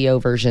have video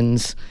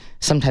versions.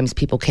 Sometimes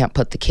people can't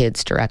put the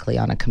kids directly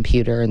on a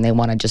computer and they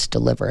want to just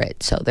deliver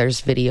it. So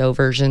there's video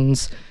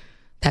versions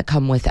that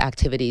come with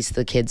activities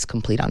the kids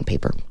complete on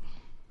paper.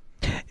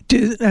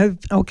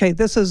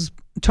 This is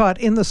taught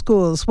in the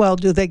school as well.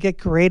 Do they get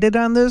graded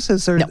on this?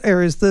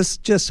 Or is this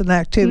just an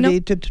activity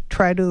to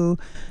try to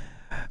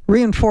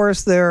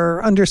reinforce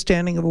their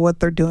understanding of what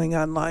they're doing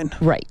online?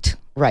 Right.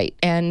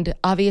 And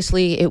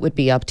obviously it would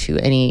be up to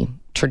any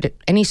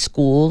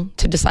school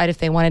to decide if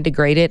they wanted to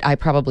grade it. I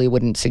probably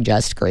wouldn't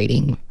suggest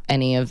grading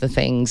any of the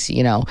things.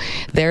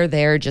 They're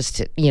there just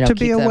to to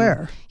be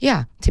aware.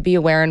 To be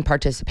aware and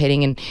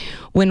participating. And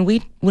when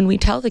we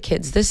tell the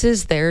kids this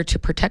is there to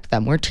protect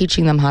them, we're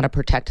teaching them how to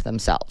protect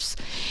themselves,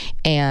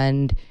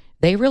 and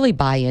they really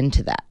buy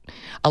into that.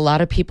 A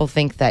lot of people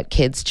think that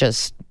kids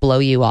just blow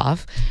you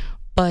off,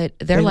 but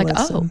they're like,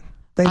 listen.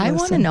 I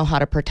want to know how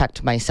to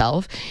protect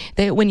myself.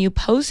 When you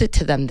pose it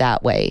to them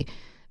that way,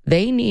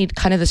 they need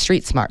kind of the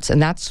street smarts.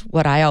 And that's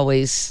what I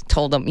always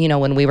told them,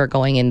 when we were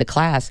going into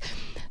class.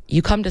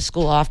 You come to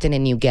school often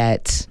and you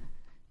get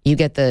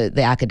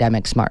the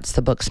academic smarts,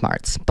 the book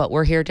smarts. But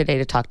we're here today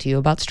to talk to you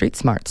about street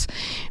smarts,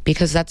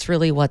 because that's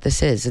really what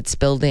this is. It's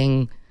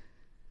building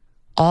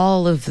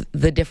all of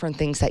the different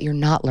things that you're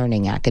not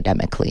learning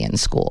academically in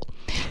school.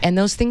 And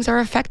those things are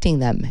affecting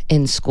them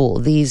in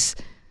school.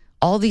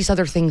 All these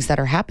other things that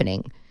are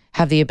happening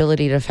have the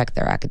ability to affect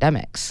their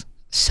academics.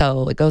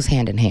 So it goes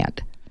hand in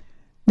hand.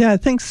 Yeah, I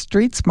think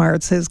street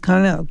smarts has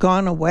kind of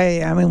gone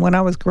away. I mean, when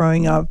I was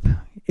growing up,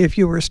 if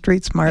you were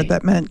street smart,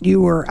 that meant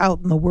you were out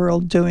in the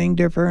world doing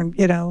different,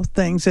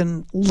 things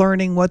and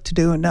learning what to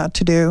do and not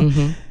to do.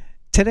 Mm-hmm.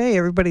 Today,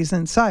 everybody's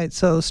inside.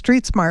 So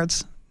street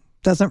smarts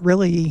doesn't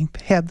really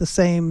have the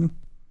same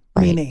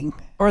meaning.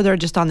 Or they're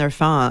just on their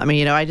phone. I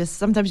mean,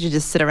 sometimes you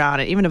just sit around,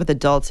 and even with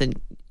adults, and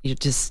you're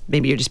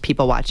just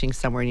people watching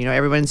somewhere, and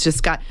everyone's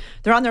just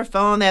they're on their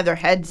phone, they have their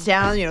heads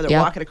down, they're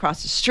walking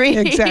across the street.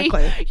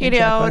 Exactly.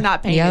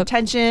 Not paying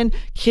attention.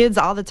 Kids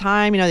all the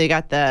time, they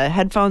got the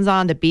headphones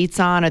on, the Beats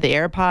on, or the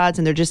AirPods,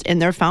 and they're just in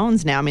their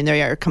phones now. I mean,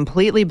 they are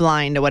completely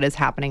blind to what is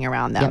happening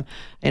around them.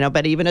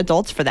 But even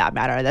adults for that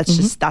matter,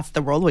 that's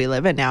the world we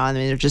live in now. I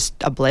mean, they're just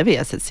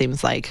oblivious, it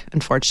seems like,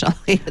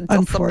 unfortunately,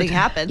 until something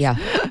happens. Yeah.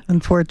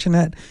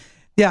 Unfortunate.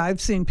 Yeah,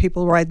 I've seen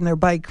people riding their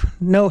bike,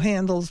 no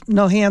hands on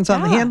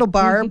the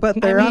handlebar,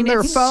 but they're on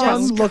their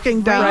phone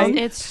looking down.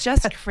 It's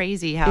just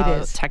crazy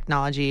how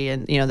technology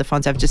and, the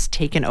phones have just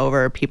taken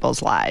over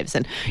people's lives.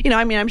 And,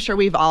 I'm sure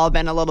we've all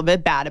been a little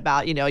bit bad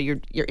about, you're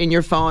in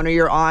your phone or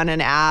you're on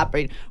an app,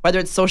 or whether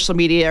it's social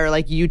media or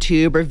like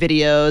YouTube or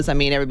videos. I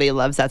mean, everybody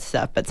loves that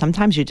stuff. But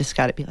sometimes you just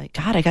got to be like,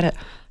 God, I got to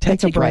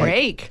take a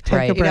break.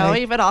 Take a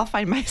break. Even I'll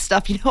find my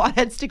stuff, on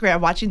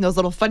Instagram, watching those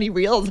little funny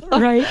reels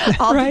right.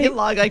 all day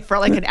long, like for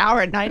like an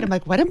hour at night. I'm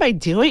like, what am I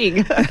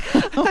doing?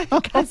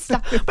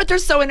 But they're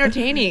so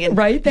entertaining.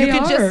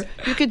 And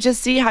you could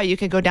just see how you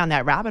could go down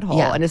that rabbit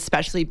hole. And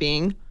especially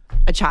being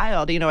a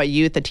child, a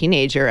youth, a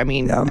teenager. I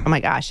mean, oh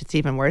my gosh, it's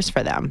even worse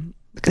for them.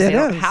 Because they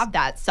don't have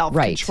that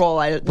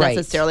self-control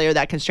necessarily or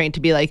that constraint to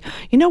be like,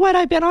 you know what,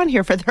 I've been on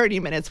here for 30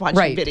 minutes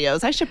watching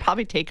videos. I should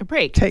probably take a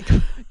break.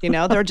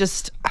 They're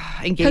just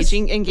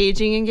engaging.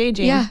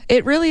 Yeah,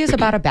 it really is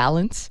about a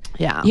balance.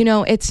 Yeah.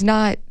 It's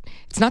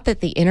not that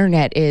the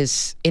internet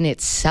is in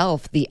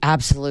itself the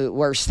absolute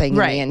worst thing in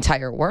the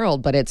entire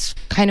world, but it's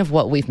kind of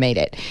what we've made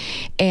it.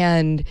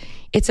 And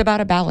it's about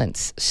a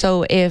balance.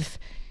 So if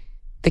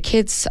the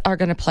kids are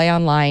going to play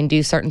online,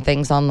 do certain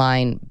things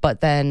online, but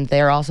then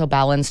they're also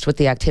balanced with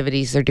the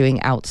activities they're doing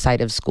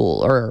outside of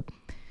school or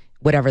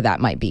whatever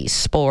that might be,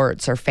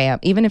 sports or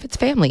even if it's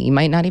family, you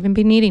might not even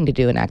be needing to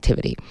do an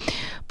activity.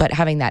 But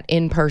having that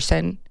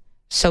in-person,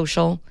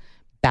 social,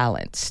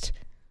 balanced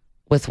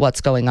with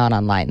what's going on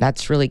online,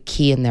 that's really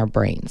key in their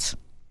brains.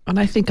 And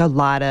I think a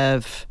lot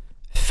of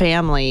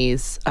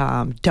families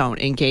don't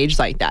engage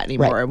like that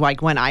anymore. Right.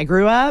 Like when I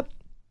grew up,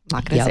 I'm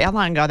not going to say how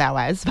long ago that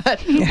was,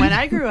 but when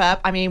I grew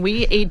up, I mean,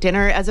 we ate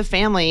dinner as a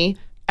family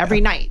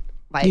every night.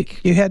 Like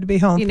you had to be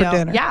home for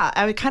dinner. Yeah,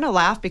 I would kind of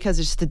laugh because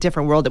it's just a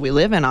different world that we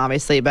live in,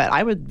 obviously. But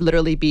I would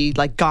literally be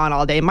like gone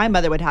all day. My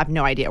mother would have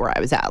no idea where I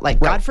was at. Like,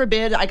 God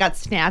forbid I got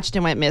snatched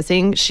and went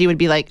missing. She would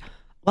be like,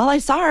 well, I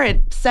saw her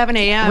at 7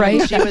 a.m.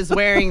 and she was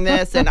wearing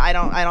this, and I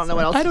don't know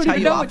what else to tell you, officer. I don't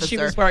even know what she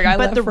was wearing.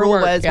 But the rule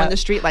was when the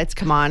street lights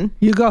come on,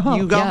 you go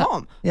home. You go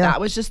home. Yeah. That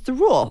was just the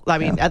rule. I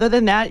mean, other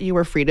than that, you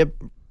were free to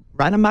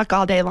run amok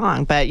all day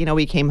long. But,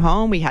 we came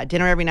home. We had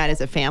dinner every night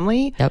as a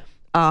family. Yep.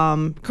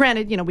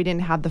 Granted, we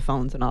didn't have the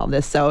phones and all of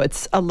this, so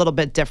it's a little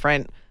bit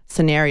different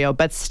scenario.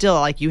 But still,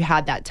 like, you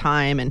had that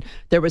time, and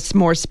there was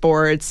more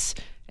sports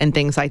and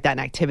things like that and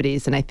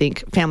activities. And I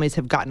think families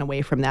have gotten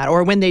away from that.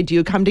 Or when they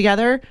do come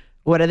together,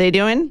 what are they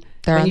doing?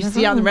 When you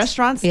see on the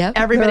restaurants,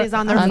 everybody's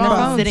on their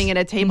phone sitting at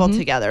a table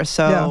together.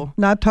 So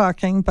not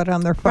talking, but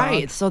on their phone.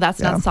 Right. So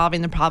that's not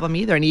solving the problem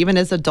either. And even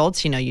as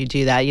adults, you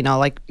do that.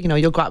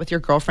 You'll go out with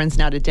your girlfriends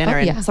now to dinner,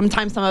 and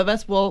sometimes some of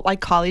us will like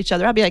call each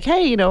other. I'll be like,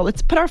 hey,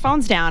 let's put our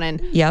phones down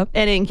and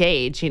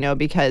engage.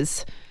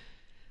 Because.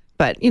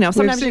 But,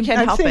 sometimes you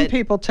can't help it. I've seen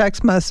people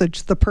text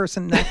message the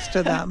person next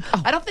to them.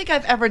 I don't think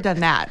I've ever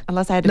done that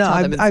unless I had to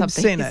tell them I've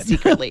something seen it.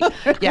 secretly.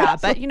 Yeah,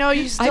 but,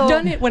 you still... I've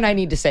done it when I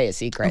need to say a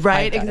secret.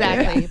 Right,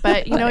 exactly.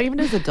 But, even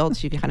as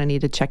adults, you kind of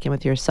need to check in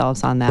with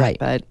yourselves on that. Right.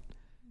 But,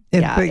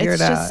 figure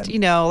it's it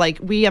just, out. like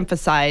we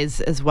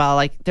emphasize as well,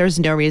 like there's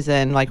no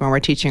reason, like when we're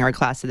teaching our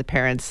class to the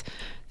parents,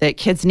 that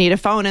kids need a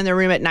phone in their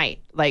room at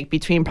night. Like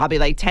between probably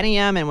like 10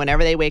 a.m. and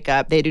whenever they wake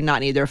up, they do not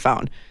need their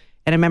phone.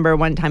 And I remember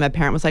one time a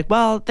parent was like,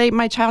 well,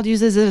 my child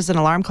uses it as an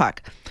alarm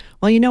clock.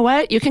 Well, you know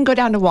what? You can go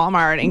down to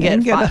Walmart and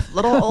get a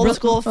little old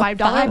school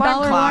 $5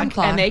 alarm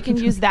clock, and they can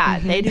use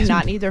that. They do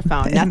not need their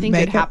phone. Nothing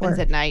good happens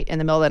at night, in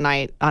the middle of the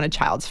night, on a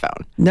child's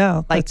phone.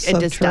 No, like it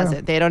just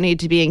doesn't. They don't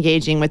need to be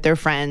engaging with their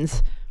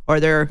friends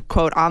or their,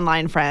 quote,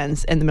 online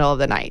friends in the middle of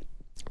the night.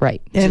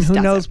 Right. And who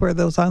knows where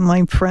those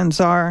online friends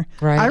are.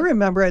 Right. I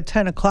remember at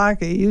 10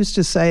 o'clock, it used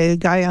to say, a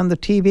guy on the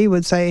TV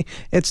would say,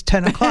 it's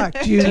 10 o'clock.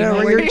 Do you know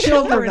where your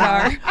children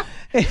are?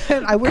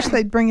 And I wish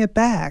they'd bring it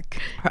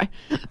back.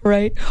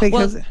 Right.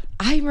 Because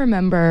I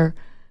remember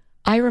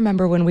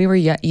when we were,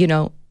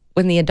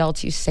 when the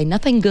adults used to say,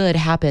 nothing good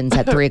happens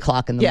at 3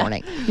 o'clock in the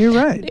morning. You're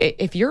right.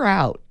 If you're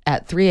out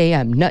at 3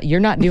 a.m., you're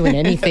not doing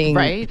anything.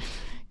 Right.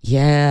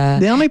 Yeah.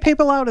 The only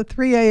people out at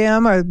 3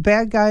 a.m. are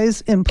bad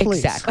guys and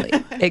police.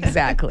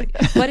 Exactly.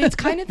 But it's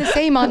kind of the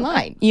same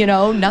online. You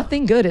know,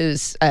 nothing good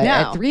is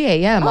at 3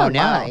 a.m.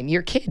 online. No.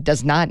 Your kid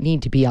does not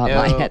need to be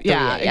online at 3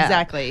 a.m. Yeah,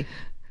 exactly.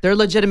 Their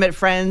legitimate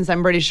friends,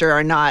 I'm pretty sure,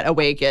 are not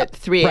awake at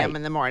 3 a.m.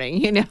 in the morning,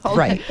 you know?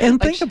 Right. And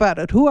think about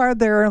it. Who are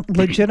their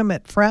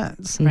legitimate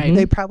friends? Right.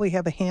 They probably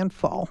have a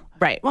handful.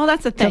 Right. Well,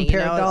 that's the thing.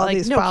 Compared to all like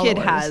these no followers. kid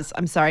has,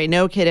 I'm sorry,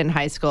 no kid in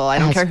high school, I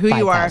don't Has care who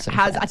you are, 5,000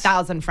 has friends.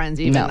 1,000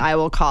 friends even. No. I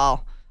will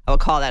call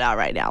that out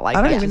right now. Like,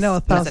 I don't that even just know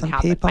doesn't 1,000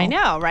 happen. people. I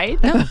know,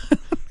 right? No.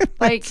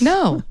 Like,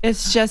 No.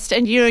 It's just,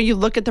 and you know, you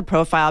look at the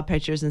profile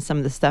pictures and some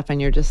of the stuff and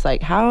you're just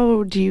like,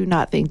 how do you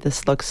not think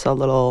this looks a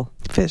little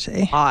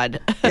Fishy. odd?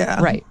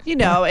 Yeah. Right. You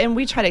know, and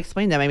we try to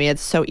explain them. I mean,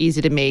 it's so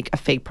easy to make a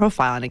fake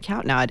profile and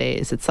account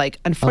nowadays. It's like,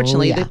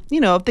 unfortunately,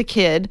 the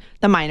kid,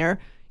 the minor,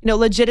 you know,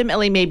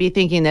 legitimately may be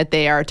thinking that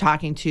they are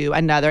talking to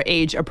another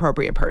age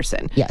appropriate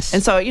person. Yes.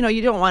 And so, you know,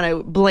 you don't want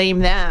to blame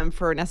them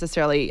for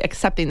necessarily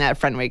accepting that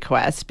friend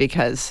request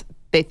because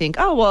they think,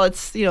 oh, well,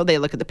 it's, you know, they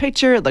look at the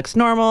picture, it looks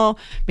normal.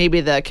 Maybe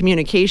the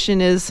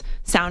communication is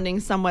sounding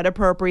somewhat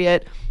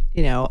appropriate,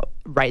 you know,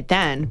 right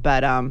then.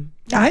 But, I you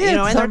had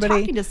know, and they're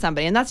somebody- talking to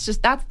somebody, and that's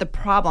the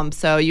problem.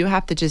 So you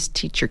have to just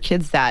teach your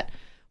kids that.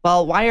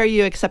 Well, why are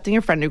you accepting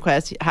a friend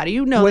request? How do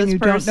you know When this you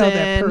person? don't know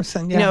that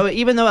person, You know,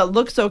 even though it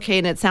looks okay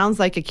and it sounds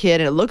like a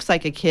kid and it looks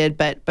like a kid,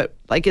 but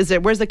like,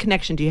 where's the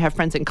connection? Do you have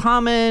friends in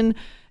common?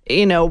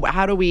 You know,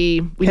 how do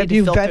we need Have to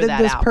you filter vetted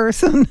that this out?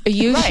 person?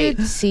 You Right.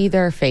 should see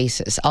their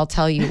faces. I'll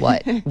tell you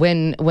what.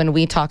 when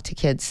we talk to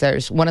kids,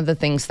 there's one of the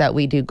things that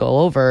we do go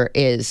over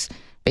is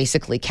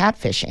basically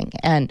catfishing.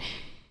 And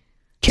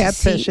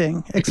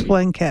Catfishing.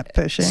 Explain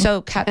catfishing.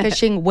 so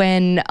catfishing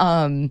when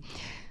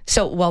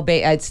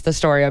it's the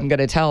story I'm going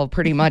to tell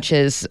pretty much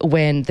is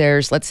when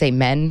there's, let's say,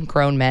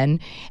 grown men,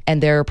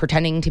 and they're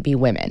pretending to be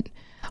women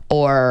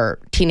or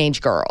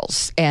teenage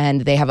girls,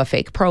 and they have a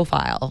fake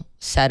profile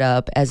set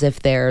up as if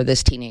they're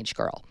this teenage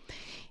girl.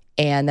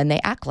 And then they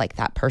act like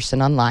that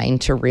person online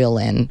to reel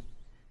in.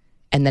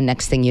 And the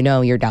next thing you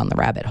know, you're down the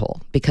rabbit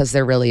hole because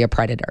they're really a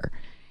predator.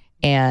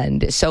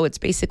 And so it's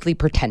basically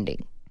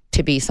pretending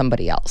to be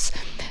somebody else.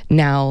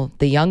 Now,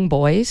 the young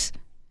boys,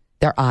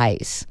 their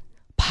eyes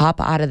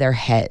pop out of their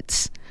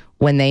heads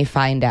when they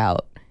find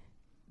out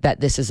that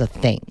this is a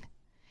thing.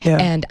 Yeah.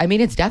 And I mean,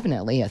 it's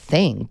definitely a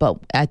thing, but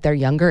at their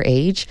younger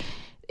age,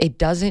 it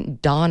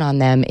doesn't dawn on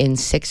them in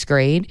 6th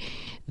grade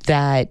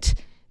that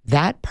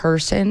that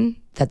person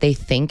that they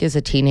think is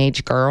a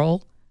teenage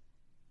girl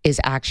is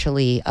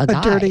actually a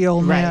guy. dirty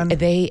old man.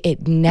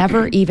 It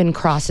never even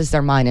crosses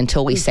their mind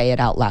until we say it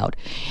out loud.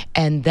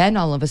 And then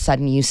all of a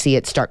sudden you see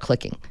it start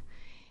clicking.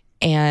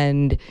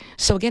 And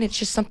so again, it's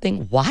just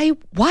something, why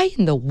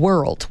in the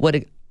world would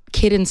a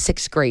kid in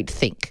 6th grade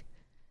think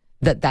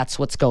that that's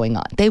what's going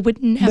on? They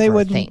would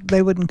never think.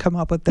 They wouldn't come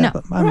up with that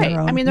on Right. their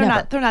own. I mean, they're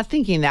not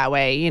thinking that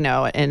way, you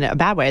know, in a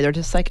bad way. They're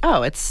just like,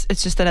 oh, it's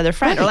just another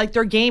friend. Or like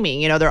they're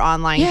gaming, you know, they're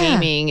online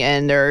gaming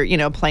and they're, you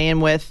know, playing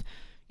with,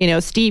 you know,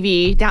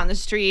 Stevie down the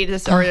street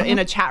or in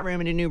a chat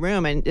room in a new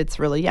room. And it's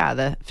really,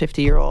 the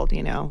 50-year-old,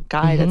 you know,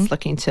 guy that's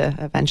looking to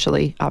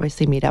eventually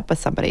obviously meet up with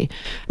somebody.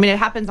 I mean, it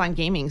happens on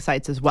gaming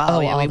sites as well.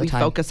 Oh, I all mean, the we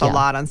time. focus a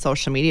lot on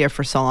social media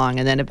for so long.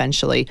 And then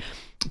eventually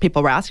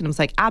people were asking them, it's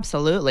like,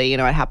 absolutely, you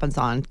know, it happens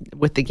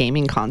with the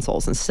gaming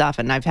consoles and stuff.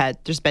 And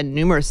there's been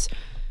numerous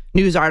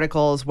news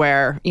articles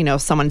where, you know,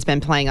 someone's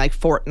been playing like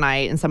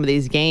Fortnite and some of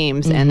these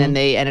games, and then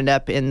they ended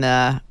up in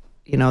the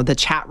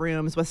chat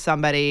rooms with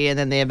somebody, and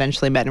then they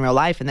eventually met in real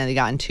life, and then they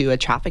got into a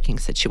trafficking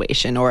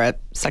situation or a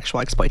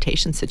sexual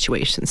exploitation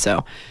situation.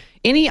 So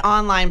any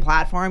online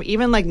platform,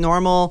 even like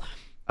normal,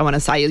 I want to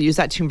say, you'll use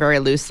that term very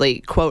loosely,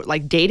 quote,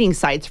 like dating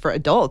sites for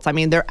adults. I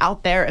mean, they're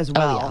out there as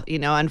well. You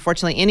know,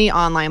 unfortunately, any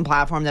online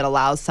platform that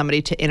allows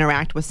somebody to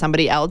interact with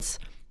somebody else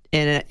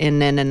in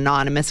an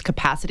anonymous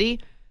capacity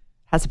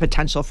has a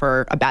potential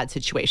for a bad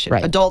situation.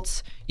 Right.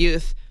 Adults,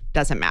 youth,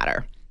 doesn't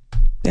matter.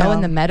 Yeah. Oh,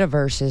 and the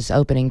metaverse is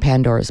opening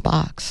Pandora's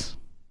box.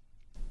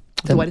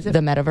 What is it? The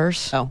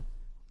metaverse. Oh.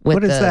 With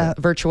What is the that?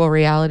 virtual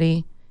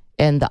reality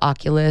and the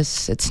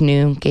Oculus, its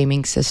new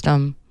gaming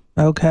system.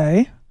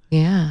 Okay.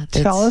 Yeah.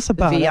 Tell us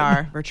about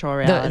VR, virtual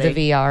reality.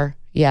 The VR.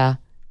 Yeah.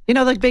 You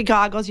know, like big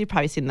goggles. You've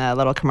probably seen the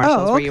little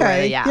commercials Oh, where you wear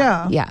okay. the,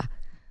 Yeah. Yeah.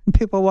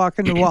 People walk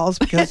into walls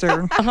because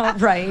they're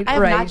Right. I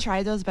have not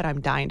tried those, but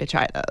I'm dying to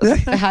try those.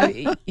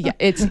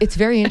 It's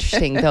very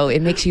interesting though.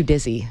 It makes you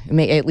dizzy.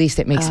 At least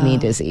it makes me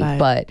dizzy. right.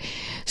 But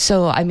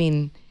so I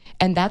mean,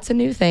 and that's a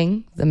new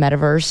thing, the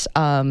metaverse.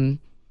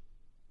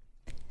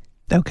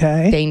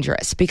 okay.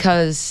 Dangerous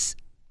because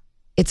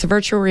it's a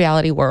virtual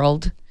reality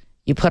world.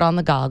 You put on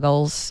the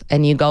goggles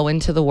and you go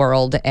into the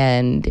world,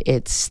 and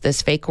it's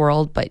this fake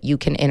world, but you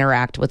can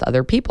interact with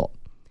other people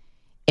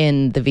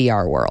in the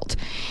VR world.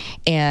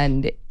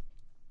 And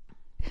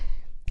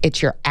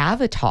it's your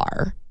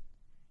avatar.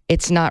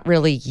 It's not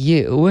really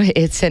you.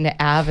 It's an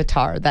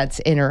avatar that's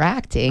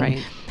interacting.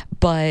 Right.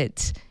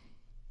 But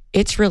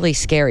it's really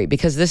scary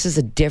because this is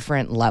a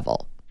different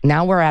level.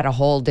 Now we're at a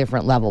whole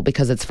different level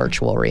because it's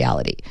virtual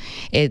reality.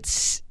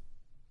 It's,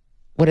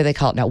 what do they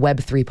call it now? Web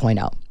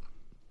 3.0.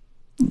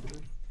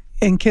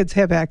 And kids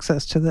have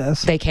access to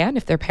this. They can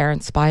if their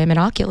parents buy them an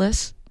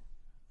Oculus.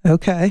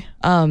 Okay.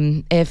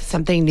 If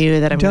Something new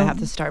that I'm going to have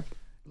to start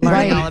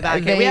learning all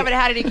about. We haven't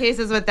had any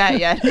cases with that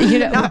yet.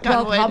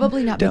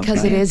 Probably not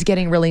because it is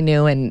getting really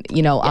new. And,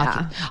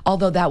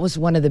 although that was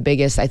one of the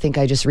biggest, I think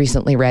I just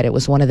recently read, it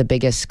was one of the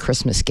biggest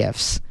Christmas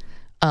gifts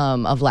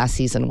of last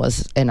season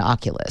was an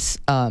Oculus.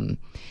 But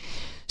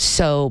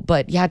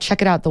yeah,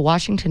 check it out. The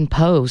Washington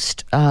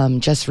Post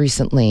just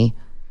recently,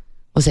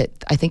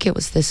 I think it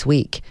was this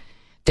week,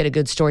 did a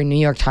good story. New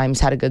York Times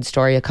had a good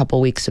story a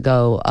couple weeks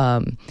ago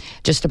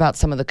just about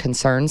some of the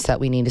concerns that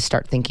we need to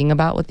start thinking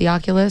about with the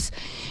Oculus,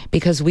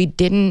 because we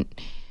didn't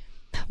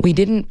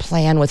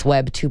plan with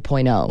Web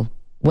 2.0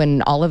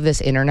 when all of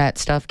this internet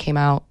stuff came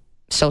out,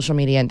 social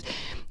media, and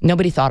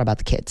nobody thought about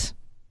the kids.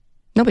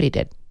 Nobody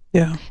did.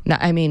 Yeah. Now,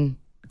 I mean,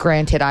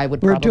 granted, I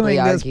would probably argue. We're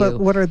doing this, but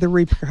what are the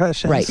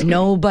repercussions? Right.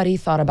 Nobody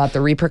thought about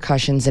the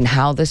repercussions and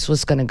how this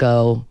was going to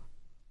go.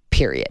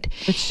 Period.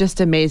 It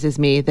just amazes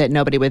me that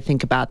nobody would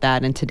think about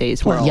that in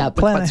today's world. Yeah,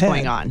 with what's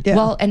going on. Yeah.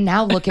 Well, and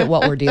now look at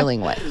what we're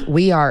dealing with.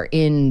 We are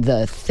in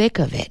the thick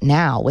of it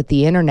now with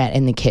the internet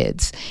and the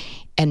kids.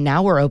 And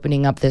now we're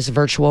opening up this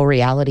virtual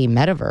reality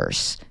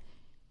metaverse.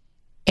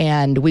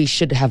 And we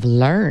should have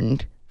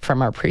learned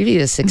from our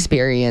previous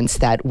experience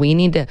that we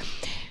need to,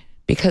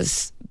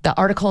 because the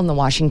article in the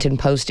Washington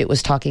Post, it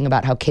was talking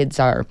about how kids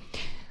are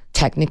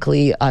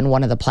technically on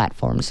one of the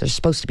platforms. There's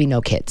supposed to be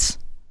no kids.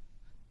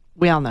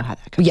 We all know how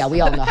that goes. Yeah,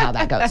 we all know how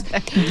that goes.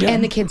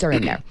 And the kids are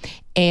in there.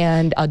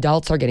 And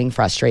adults are getting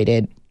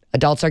frustrated.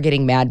 Adults are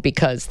getting mad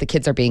because the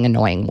kids are being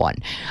annoying,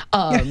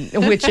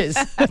 which is,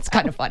 it's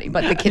kind of funny.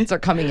 But the kids are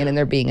coming in and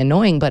they're being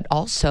annoying. But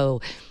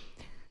also,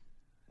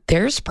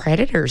 there's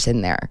predators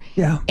in there.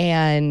 Yeah.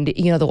 And,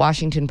 the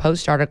Washington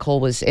Post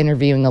article was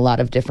interviewing a lot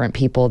of different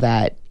people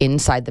that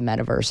inside the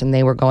metaverse. And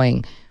they were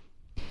going,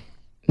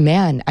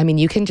 man, I mean,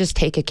 you can just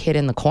take a kid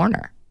in the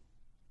corner.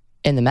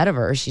 In the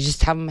metaverse, you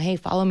just have them, hey,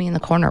 follow me in the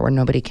corner where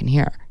nobody can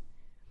hear.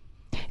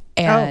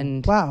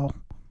 And wow.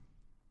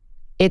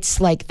 It's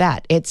like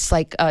that. It's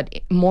like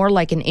more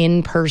like an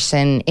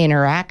in-person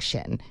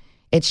interaction.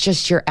 It's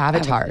just your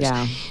avatars.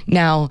 Yeah.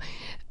 Now,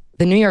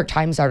 the New York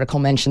Times article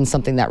mentioned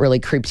something that really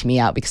creeped me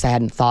out because I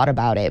hadn't thought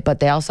about it, but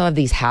they also have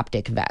these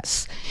haptic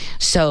vests.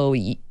 So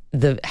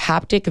the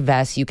haptic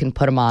vests, you can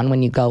put them on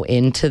when you go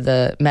into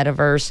the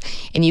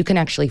metaverse, and you can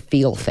actually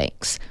feel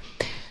things.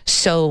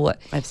 So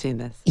I've seen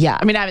this. Yeah.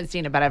 I mean, I haven't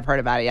seen it, but I've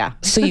heard about it. Yeah.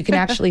 So you can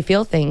actually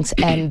feel things.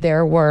 And they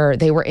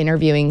were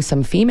interviewing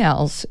some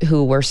females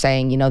who were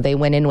saying, they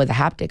went in with a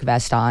haptic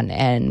vest on,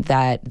 and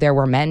that there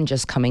were men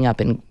just coming up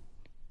and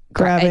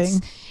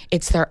grabbing.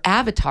 It's their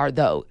avatar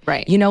though.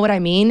 Right. You know what I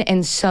mean?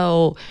 And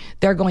so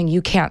they're going,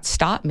 you can't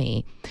stop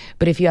me.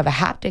 But if you have a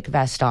haptic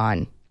vest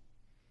on,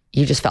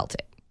 you just felt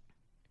it.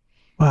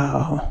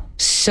 Wow.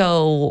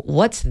 So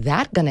what's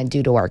that going to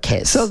do to our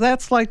kids? So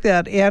that's like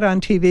that ad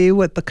on TV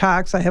with the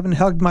Cox. I haven't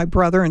hugged my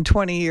brother in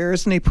 20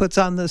 years, and he puts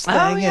on this thing.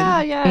 Oh, yeah,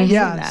 and, yeah. I've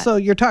seen that. So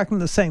you're talking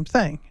the same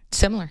thing.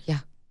 Similar, yeah.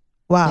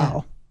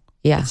 Wow.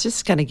 Yeah. It's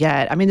just going to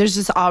there's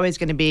just always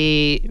going to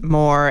be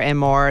more and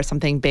more,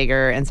 something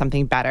bigger and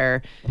something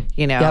better.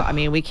 Yep. I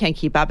mean, we can't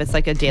keep up. It's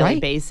like a daily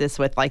basis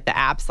with like the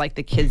apps like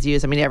the kids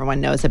use. I mean,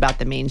 everyone knows about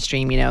the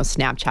mainstream,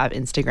 Snapchat,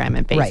 Instagram,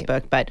 and Facebook.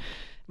 Right. But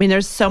I mean,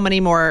 there's so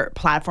many more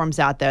platforms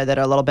out there that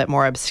are a little bit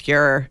more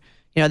obscure,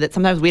 that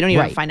sometimes we don't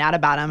even find out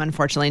about them,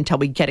 unfortunately, until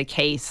we get a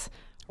case.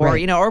 Or,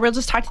 or we'll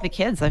just talk to the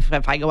kids.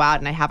 If I go out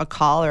and I have a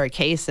call or a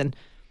case, and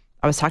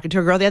I was talking to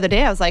a girl the other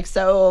day, I was like,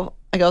 so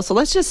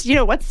let's just,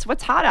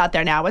 what's hot out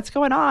there now? What's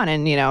going on?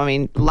 And, I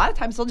mean, a lot of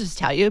times they'll just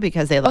tell you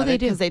because they love it,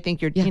 because they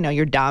think you're,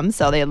 you're dumb.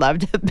 So they love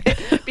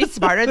to be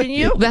smarter than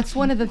you. That's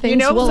one of the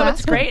things we'll so ask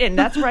it's great. And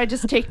that's where I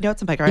just take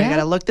notes. I'm like, all right, I got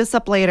to look this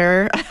up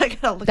later.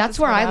 That's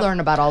where I learn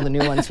about all the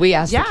new ones. We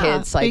ask the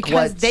kids, like,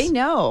 because they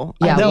know.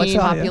 Yeah, what's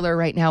popular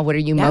right now? What are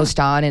you most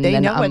on? And they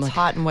then know I'm what's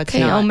hot and what's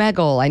not. not.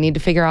 Omegle, I need to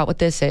figure out what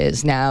this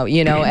is now.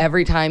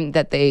 Every time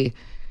that they...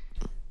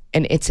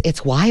 And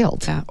it's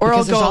wild. Yeah. Or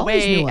it'll go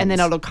away and then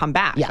it'll come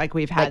back. Yeah. Like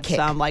we've had Kick.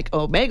 some, like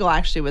Omegle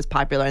actually was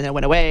popular and then it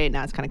went away.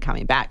 Now it's kind of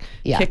coming back.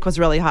 Yeah. Kick was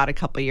really hot a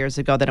couple of years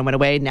ago. Then it went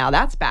away. Now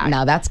that's back.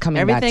 Now that's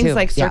coming back too. Everything's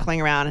like circling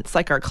around. It's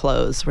like our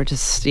clothes. We're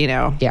just,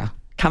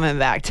 coming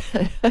back to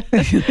different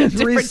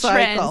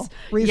Recycle.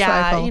 trends.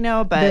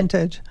 Yeah, but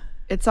vintage.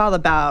 It's all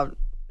about,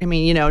 I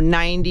mean, I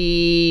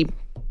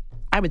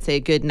would say a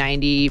good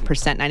 90%,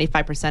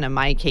 95% of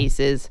my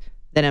cases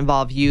that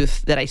involve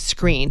youth that I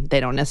screen.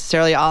 They don't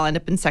necessarily all end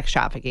up in sex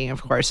trafficking,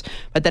 of course,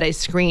 but that I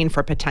screen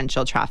for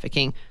potential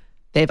trafficking.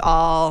 They've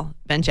all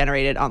been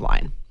generated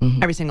online,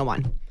 every single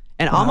one.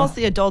 And almost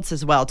the adults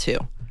as well, too.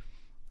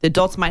 The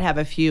adults might have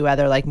a few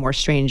other like more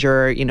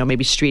stranger,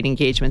 maybe street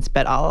engagements,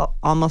 but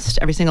almost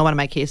every single one of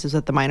my cases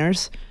with the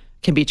minors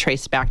can be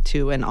traced back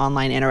to an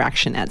online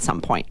interaction at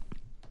some point.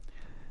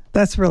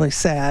 That's really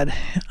sad.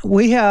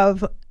 We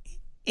have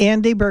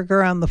Andy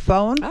Berger on the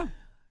phone. Oh.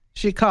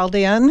 She called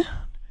in.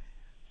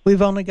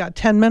 We've only got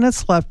 10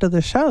 minutes left of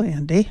the show,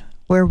 Andy.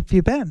 Where have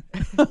you been?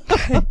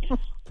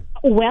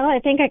 Well, I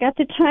think I got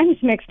the times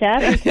mixed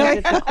up. It's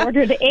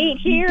 7:45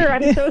 here.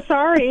 I'm so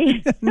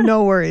sorry.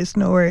 No worries.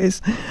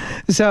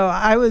 So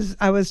I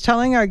was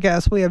telling our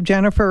guests, we have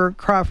Jennifer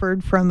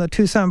Crawford from the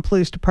Tucson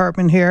Police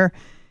Department here,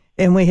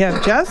 and we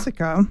have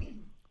Jessica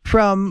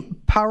from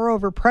Power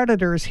Over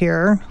Predators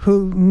here,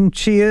 who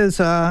she is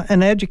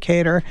an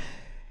educator.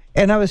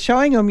 And I was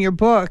showing them your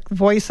book,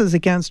 Voices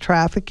Against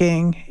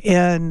Trafficking,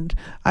 and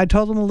I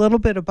told them a little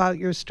bit about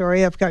your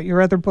story. I've got your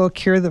other book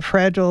here, A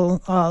Fragile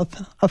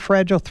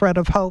Thread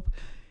of Hope,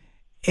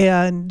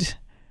 and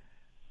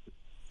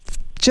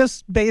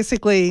just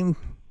basically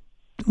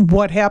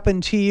what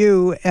happened to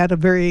you at a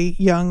very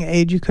young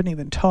age. You couldn't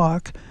even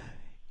talk,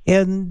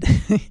 and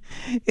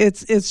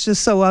it's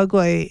just so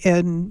ugly.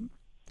 And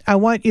I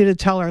want you to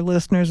tell our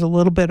listeners a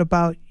little bit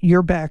about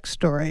your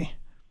backstory.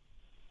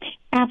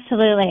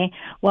 Absolutely.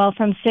 Well,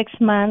 from 6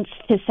 months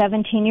to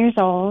 17 years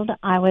old,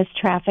 I was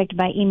trafficked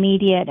by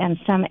immediate and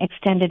some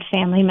extended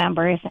family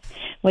members,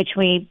 which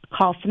we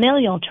call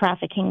familial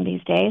trafficking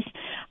these days.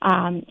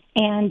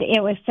 And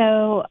it was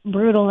so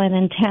brutal and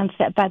intense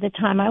that by the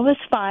time I was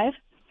 5,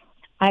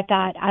 I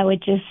thought I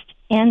would just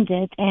end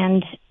it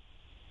and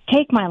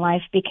take my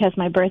life, because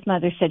my birth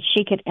mother said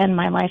she could end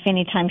my life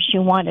anytime she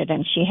wanted,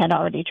 and she had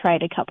already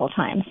tried a couple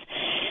times.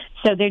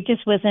 So there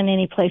just wasn't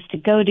any place to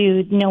go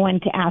to, no one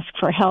to ask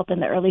for help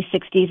in the early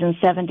 60s and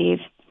 70s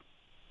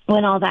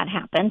when all that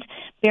happened.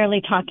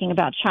 Barely talking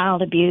about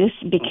child abuse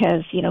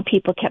because,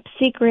 people kept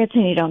secrets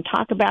and you don't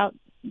talk about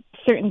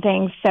certain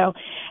things. So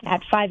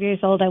at 5 years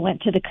old, I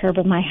went to the curb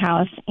of my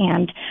house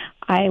and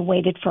I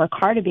waited for a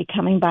car to be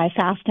coming by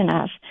fast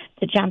enough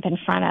to jump in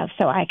front of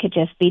so I could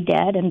just be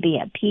dead and be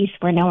at peace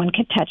where no one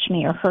could touch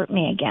me or hurt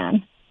me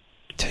again.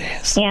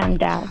 Jeez. And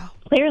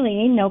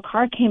clearly no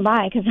car came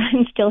by because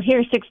I'm still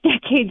here 6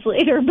 decades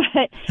later.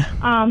 But,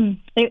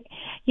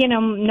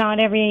 not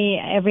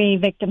every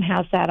victim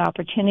has that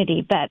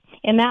opportunity. But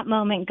in that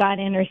moment, God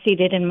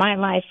interceded in my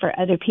life for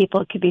other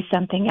people. It could be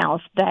something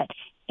else. But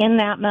in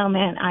that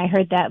moment, I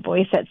heard that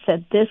voice that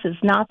said, this is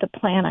not the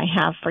plan I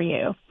have for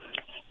you.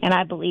 And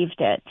I believed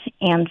it.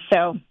 And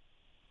so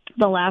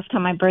the last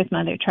time my birth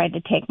mother tried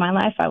to take my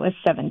life, I was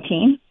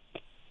 17.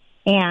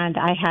 And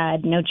I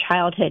had no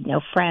childhood,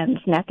 no friends,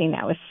 nothing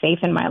that was safe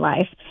in my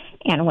life,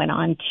 and went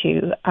on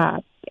to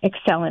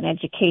excel in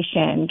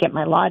education, get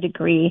my law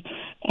degree.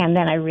 And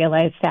then I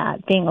realized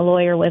that being a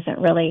lawyer wasn't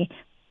really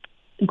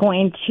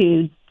going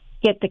to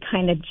get the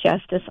kind of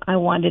justice I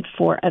wanted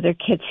for other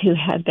kids who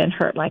had been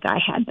hurt like I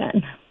had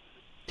been.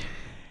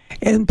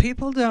 And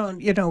people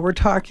don't, we're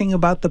talking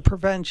about the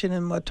prevention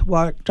and what to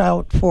watch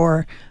out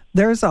for.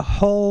 There's a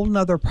whole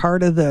nother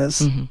part of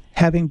this,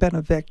 having been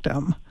a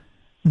victim,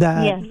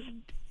 that, yes.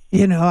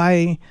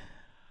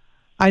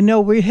 I know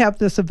we have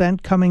this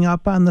event coming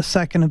up on the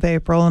 2nd of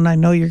April, and I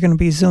know you're going to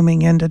be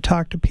Zooming in to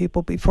talk to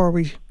people before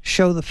we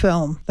show the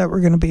film that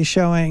we're going to be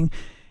showing.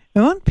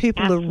 I want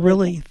people to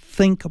really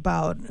think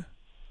about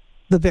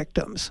the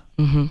victims.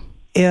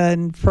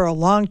 And for a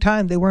long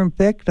time, they weren't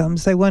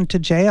victims. They went to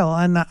jail.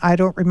 And I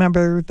don't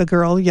remember the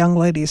young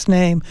lady's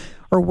name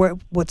or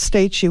what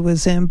state she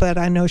was in, but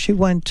I know she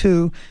went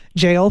to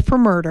jail for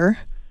murder,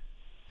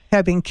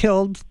 having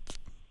killed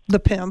the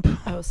pimp.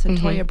 Oh,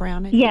 Centoya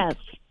Brown, I think. Yes.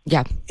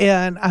 Yeah.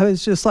 And I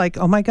was just like,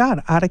 oh, my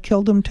God, I'd have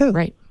killed him too.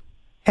 Right.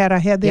 Had I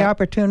had the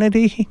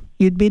opportunity,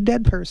 you'd be a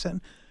dead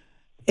person.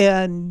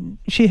 And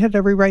she had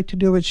every right to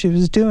do what she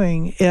was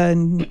doing.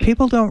 And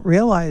people don't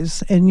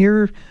realize, and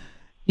you're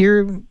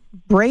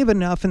brave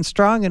enough and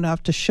strong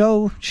enough to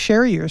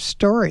share your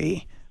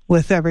story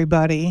with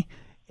everybody.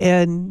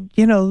 And,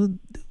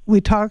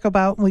 we talk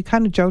about, we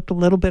kind of joked a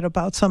little bit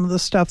about some of the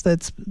stuff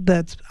that's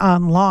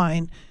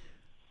online,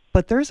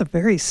 but there's a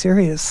very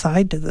serious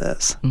side to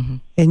this.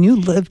 And you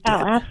lived it.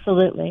 Oh,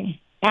 absolutely.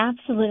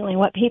 Absolutely.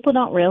 What people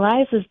don't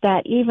realize is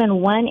that even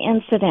one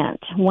incident,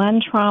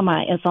 one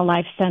trauma is a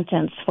life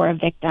sentence for a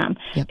victim.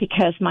 Yep.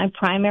 Because my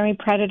primary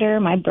predator,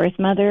 my birth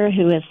mother,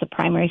 who is the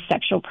primary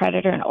sexual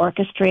predator and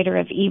orchestrator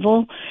of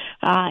evil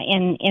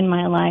in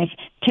my life,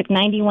 took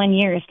 91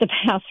 years to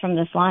pass from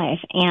this life.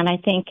 And I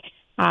think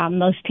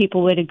most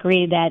people would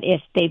agree that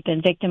if they've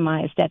been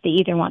victimized, that they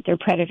either want their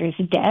predators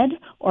dead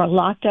or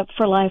locked up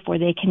for life where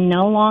they can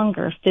no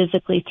longer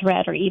physically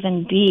threat or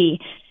even be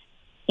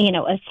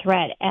a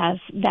threat as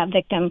that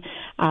victim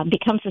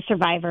becomes a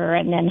survivor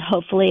and then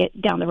hopefully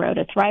down the road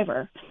a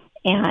thriver.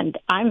 And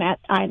I'm at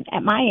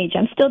my age,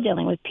 I'm still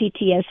dealing with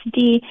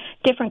PTSD,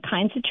 different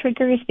kinds of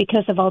triggers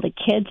because of all the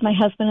kids my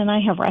husband and I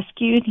have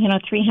rescued,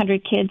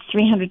 300 kids,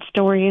 300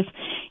 stories.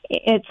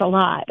 It's a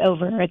lot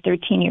over a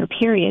 13-year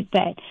period,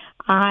 but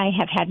I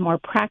have had more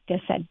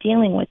practice at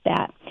dealing with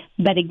that.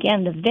 But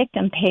again, the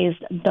victim pays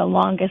the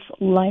longest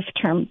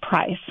life-term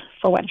price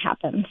for what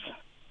happens.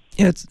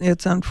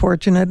 It's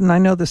unfortunate, and I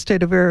know the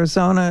state of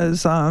Arizona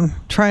is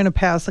trying to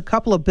pass a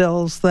couple of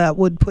bills that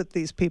would put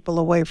these people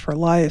away for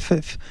life.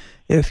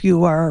 If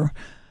you are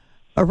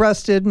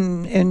arrested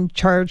and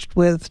charged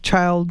with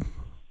child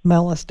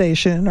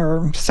molestation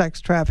or sex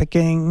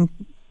trafficking,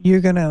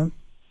 you're going to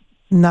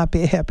not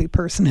be a happy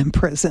person in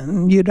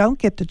prison. You don't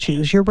get to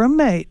choose your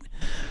roommate.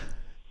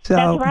 So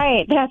That's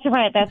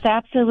right. That's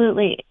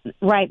absolutely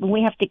right.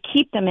 We have to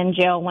keep them in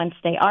jail once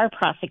they are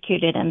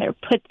prosecuted and they're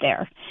put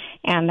there.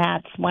 And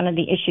that's one of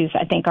the issues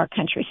I think our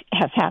country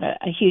has had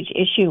a huge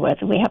issue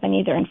with. We haven't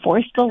either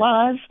enforced the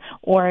laws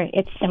or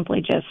it's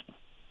simply just,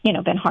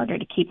 been harder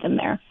to keep them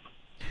there.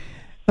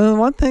 Well,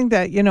 one thing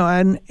that,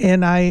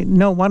 and I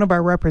know one of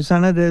our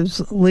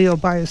representatives, Leo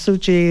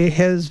Biasucci,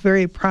 is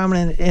very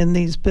prominent in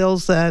these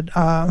bills that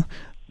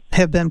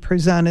have been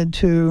presented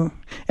to,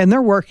 and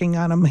they're working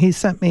on them. He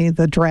sent me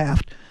the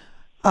draft.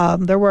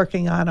 They're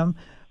working on them.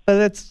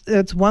 But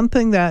it's one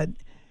thing that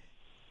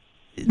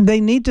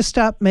they need to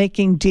stop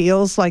making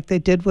deals like they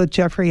did with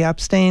Jeffrey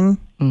Epstein,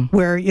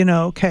 where,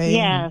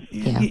 Yes.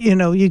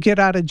 you get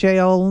out of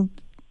jail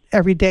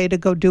every day to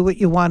go do what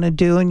you want to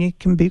do, and you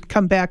can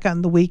come back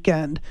on the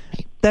weekend.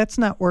 Right. That's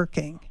not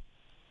working.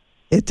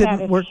 It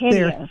didn't work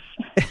there.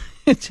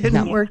 It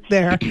didn't work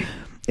there.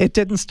 It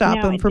didn't stop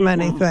him from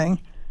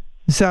anything.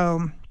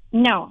 So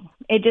no,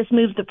 it just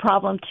moved the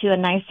problem to a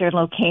nicer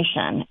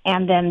location,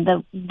 and then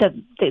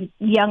the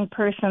young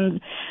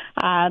person,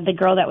 the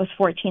girl that was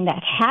 14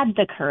 that had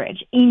the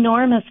courage,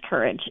 enormous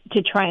courage,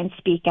 to try and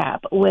speak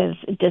up, was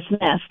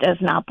dismissed as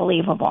not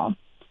believable.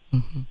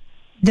 Mm-hmm.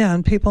 Yeah,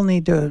 and people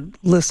need to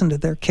listen to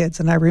their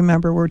kids. And I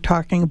remember we're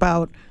talking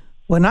about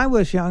when I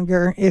was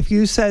younger, if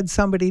you said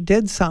somebody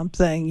did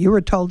something, you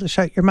were told to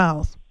shut your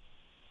mouth.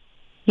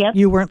 Yep.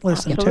 You weren't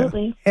listened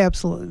to.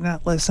 Absolutely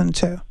not listened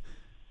to.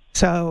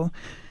 So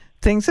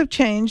things have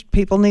changed.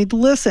 People need to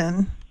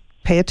listen,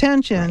 pay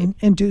attention,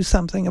 and do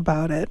something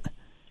about it.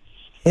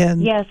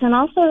 And yes, and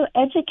also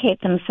educate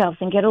themselves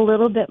and get a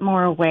little bit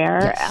more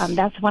aware. Yes.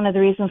 That's one of the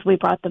reasons we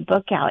brought the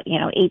book out.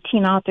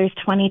 18 authors,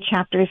 20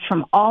 chapters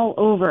from all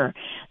over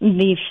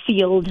the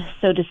field,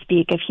 so to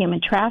speak, of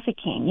human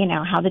trafficking.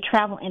 How the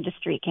travel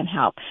industry can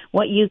help,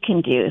 what you can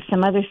do,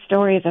 some other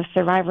stories of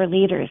survivor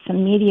leaders,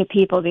 some media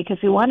people, because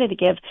we wanted to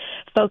give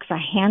folks a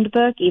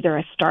handbook, either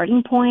a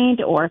starting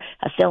point or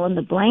a fill in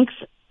the blanks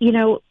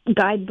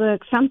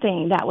guidebook,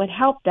 something that would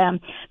help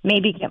them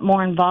maybe get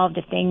more involved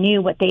if they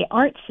knew what they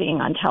aren't seeing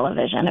on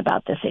television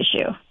about this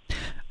issue.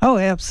 Oh,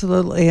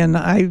 absolutely. And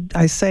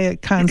I say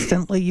it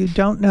constantly. You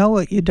don't know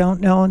what you don't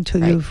know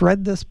until you've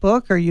read this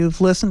book or you've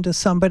listened to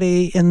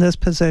somebody in this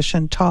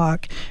position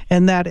talk.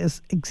 And that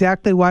is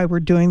exactly why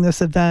we're doing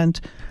this event,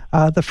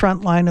 the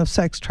front line of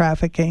sex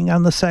trafficking,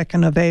 on the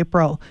 2nd of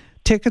April.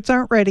 Tickets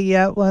aren't ready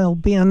yet. We'll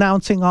be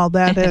announcing all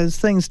that as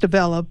things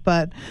develop,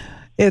 but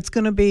it's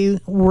going to be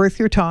worth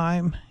your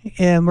time,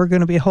 and we're going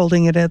to be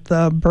holding it at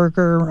the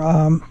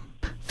Berger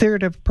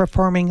Theater of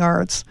Performing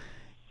Arts.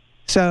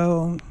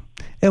 So,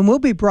 and we'll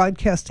be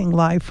broadcasting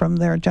live from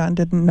there. John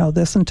didn't know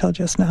this until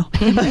just now.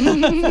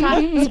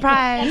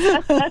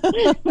 Surprise.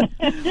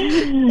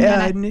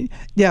 And,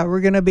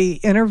 we're going to be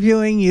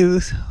interviewing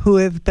youth who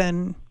have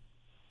been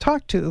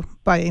talked to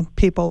by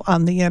people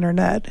on the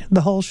internet.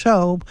 The whole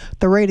show,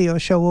 the radio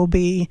show, will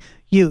be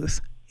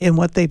youth and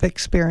what they've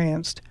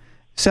experienced.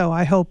 So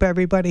I hope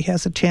everybody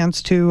has a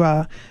chance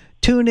to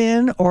tune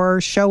in or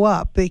show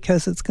up,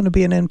 because it's going to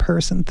be an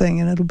in-person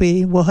thing, and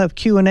we'll have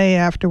Q&A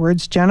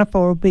afterwards. Jennifer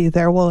will be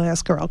there. We'll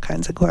ask her all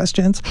kinds of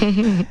questions.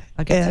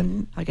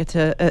 I'll get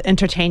to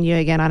entertain you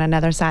again on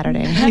another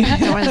Saturday.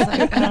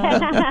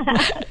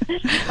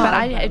 But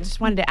I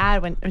just wanted to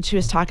add, when she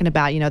was talking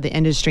about, the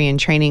industry and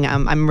training,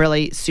 I'm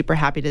really super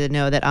happy to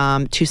know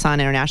that Tucson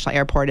International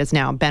Airport has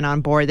now been on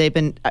board. They've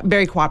been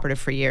very cooperative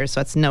for years, so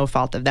it's no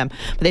fault of them.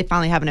 But they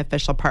finally have an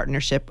official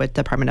partnership with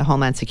Department of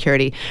Homeland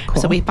Security. Cool.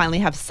 So we finally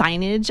have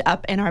signage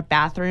up in our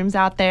bathrooms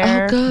out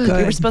there. Oh, good.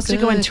 We were supposed to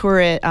go and tour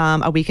it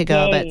a week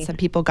ago, Yay. but some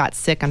people got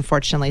sick,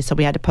 unfortunately, so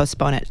we had to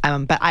postpone it.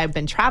 But I've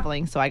been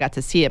traveling, so I got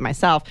to see it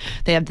myself.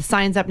 They have the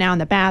signs up now in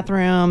the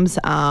bathrooms,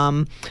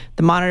 the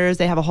monitors.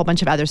 They have a whole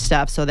bunch of other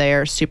stuff, so they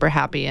are super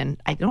happy.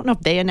 And I don't know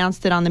if they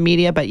announced it on the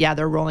media, but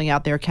they're rolling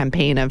out their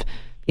campaign of,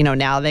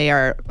 now they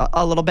are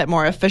a little bit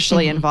more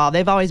officially involved.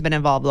 They've always been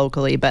involved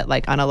locally, but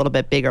like on a little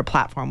bit bigger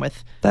platform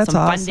with some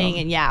funding.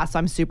 And so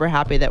I'm super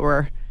happy that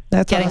we're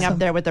getting up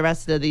there with the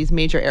rest of these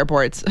major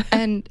airports.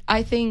 And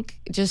I think,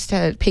 just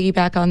to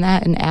piggyback on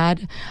that and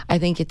add, I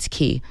think it's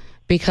key.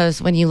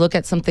 Because when you look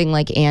at something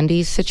like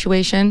Andy's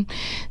situation,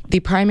 the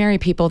primary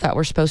people that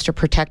were supposed to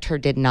protect her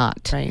did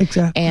not. Right.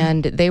 Exactly.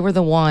 And they were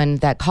the one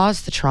that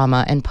caused the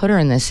trauma and put her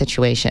in this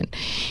situation.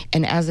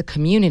 And as a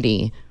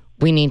community,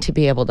 we need to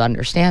be able to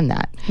understand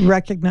that.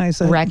 Recognize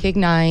it.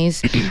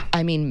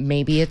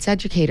 Maybe it's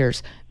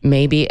educators.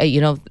 Maybe,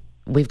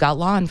 we've got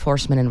law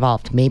enforcement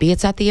involved. Maybe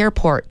it's at the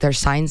airport. There's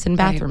signs in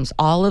bathrooms.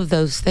 Right. All of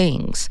those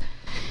things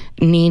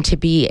need to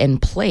be in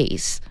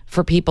place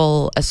for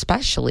people,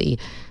 especially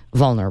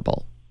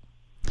vulnerable.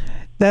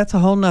 That's a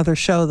whole nother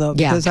show, though,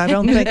 because I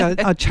don't think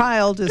a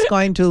child is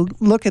going to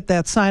look at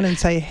that sign and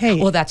say,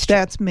 hey, well,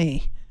 that's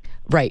me.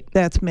 Right.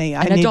 That's me.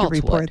 I need to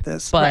report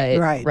this. But,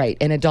 right.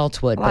 And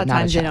adults would, but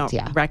not a child. They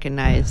don't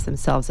recognize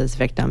themselves as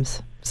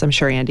victims. So I'm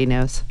sure Andy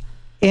knows.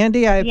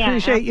 Andy, I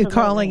appreciate you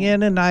calling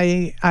in, and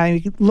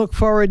I look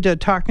forward to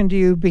talking to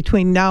you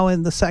between now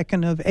and the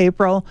 2nd of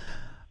April.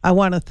 I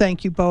want to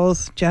thank you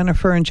both,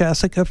 Jennifer and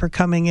Jessica, for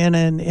coming in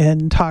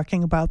and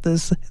talking about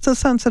this. It's a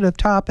sensitive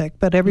topic,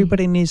 but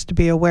everybody needs to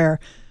be aware.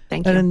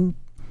 Thank you. And,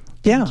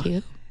 yeah. Thank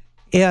you.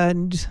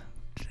 And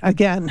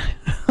again,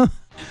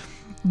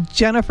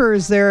 Jennifer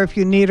is there if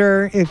you need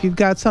her. If you've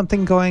got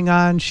something going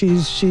on,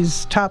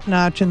 she's top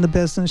notch in the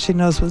business. She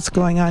knows what's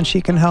going on. She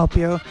can help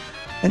you.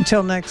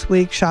 Until next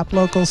week, shop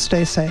local,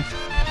 stay safe.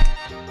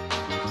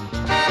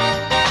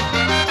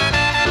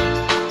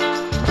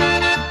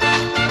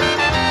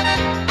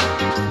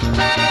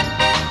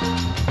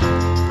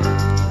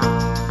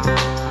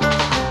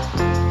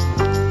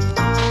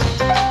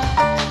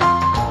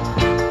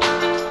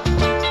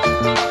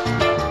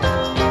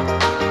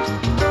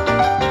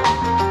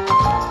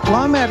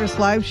 Law Matters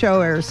live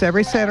show airs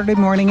every Saturday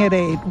morning at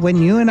 8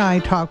 when you and I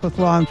talk with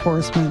law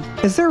enforcement.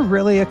 Is there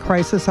really a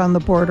crisis on the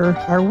border?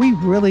 Are we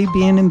really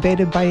being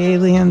invaded by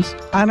aliens?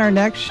 On our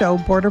next show,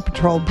 Border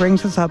Patrol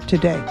brings us up to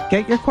date.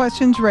 Get your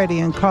questions ready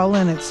and call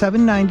in at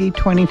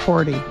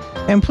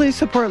 790-2040. And please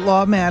support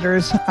Law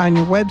Matters on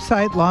your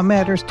website,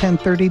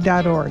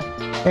 lawmatters1030.org.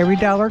 Every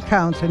dollar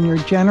counts and your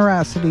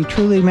generosity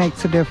truly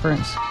makes a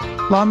difference.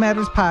 Law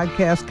Matters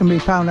podcast can be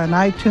found on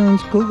iTunes,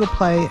 Google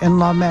Play, and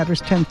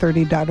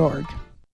lawmatters1030.org.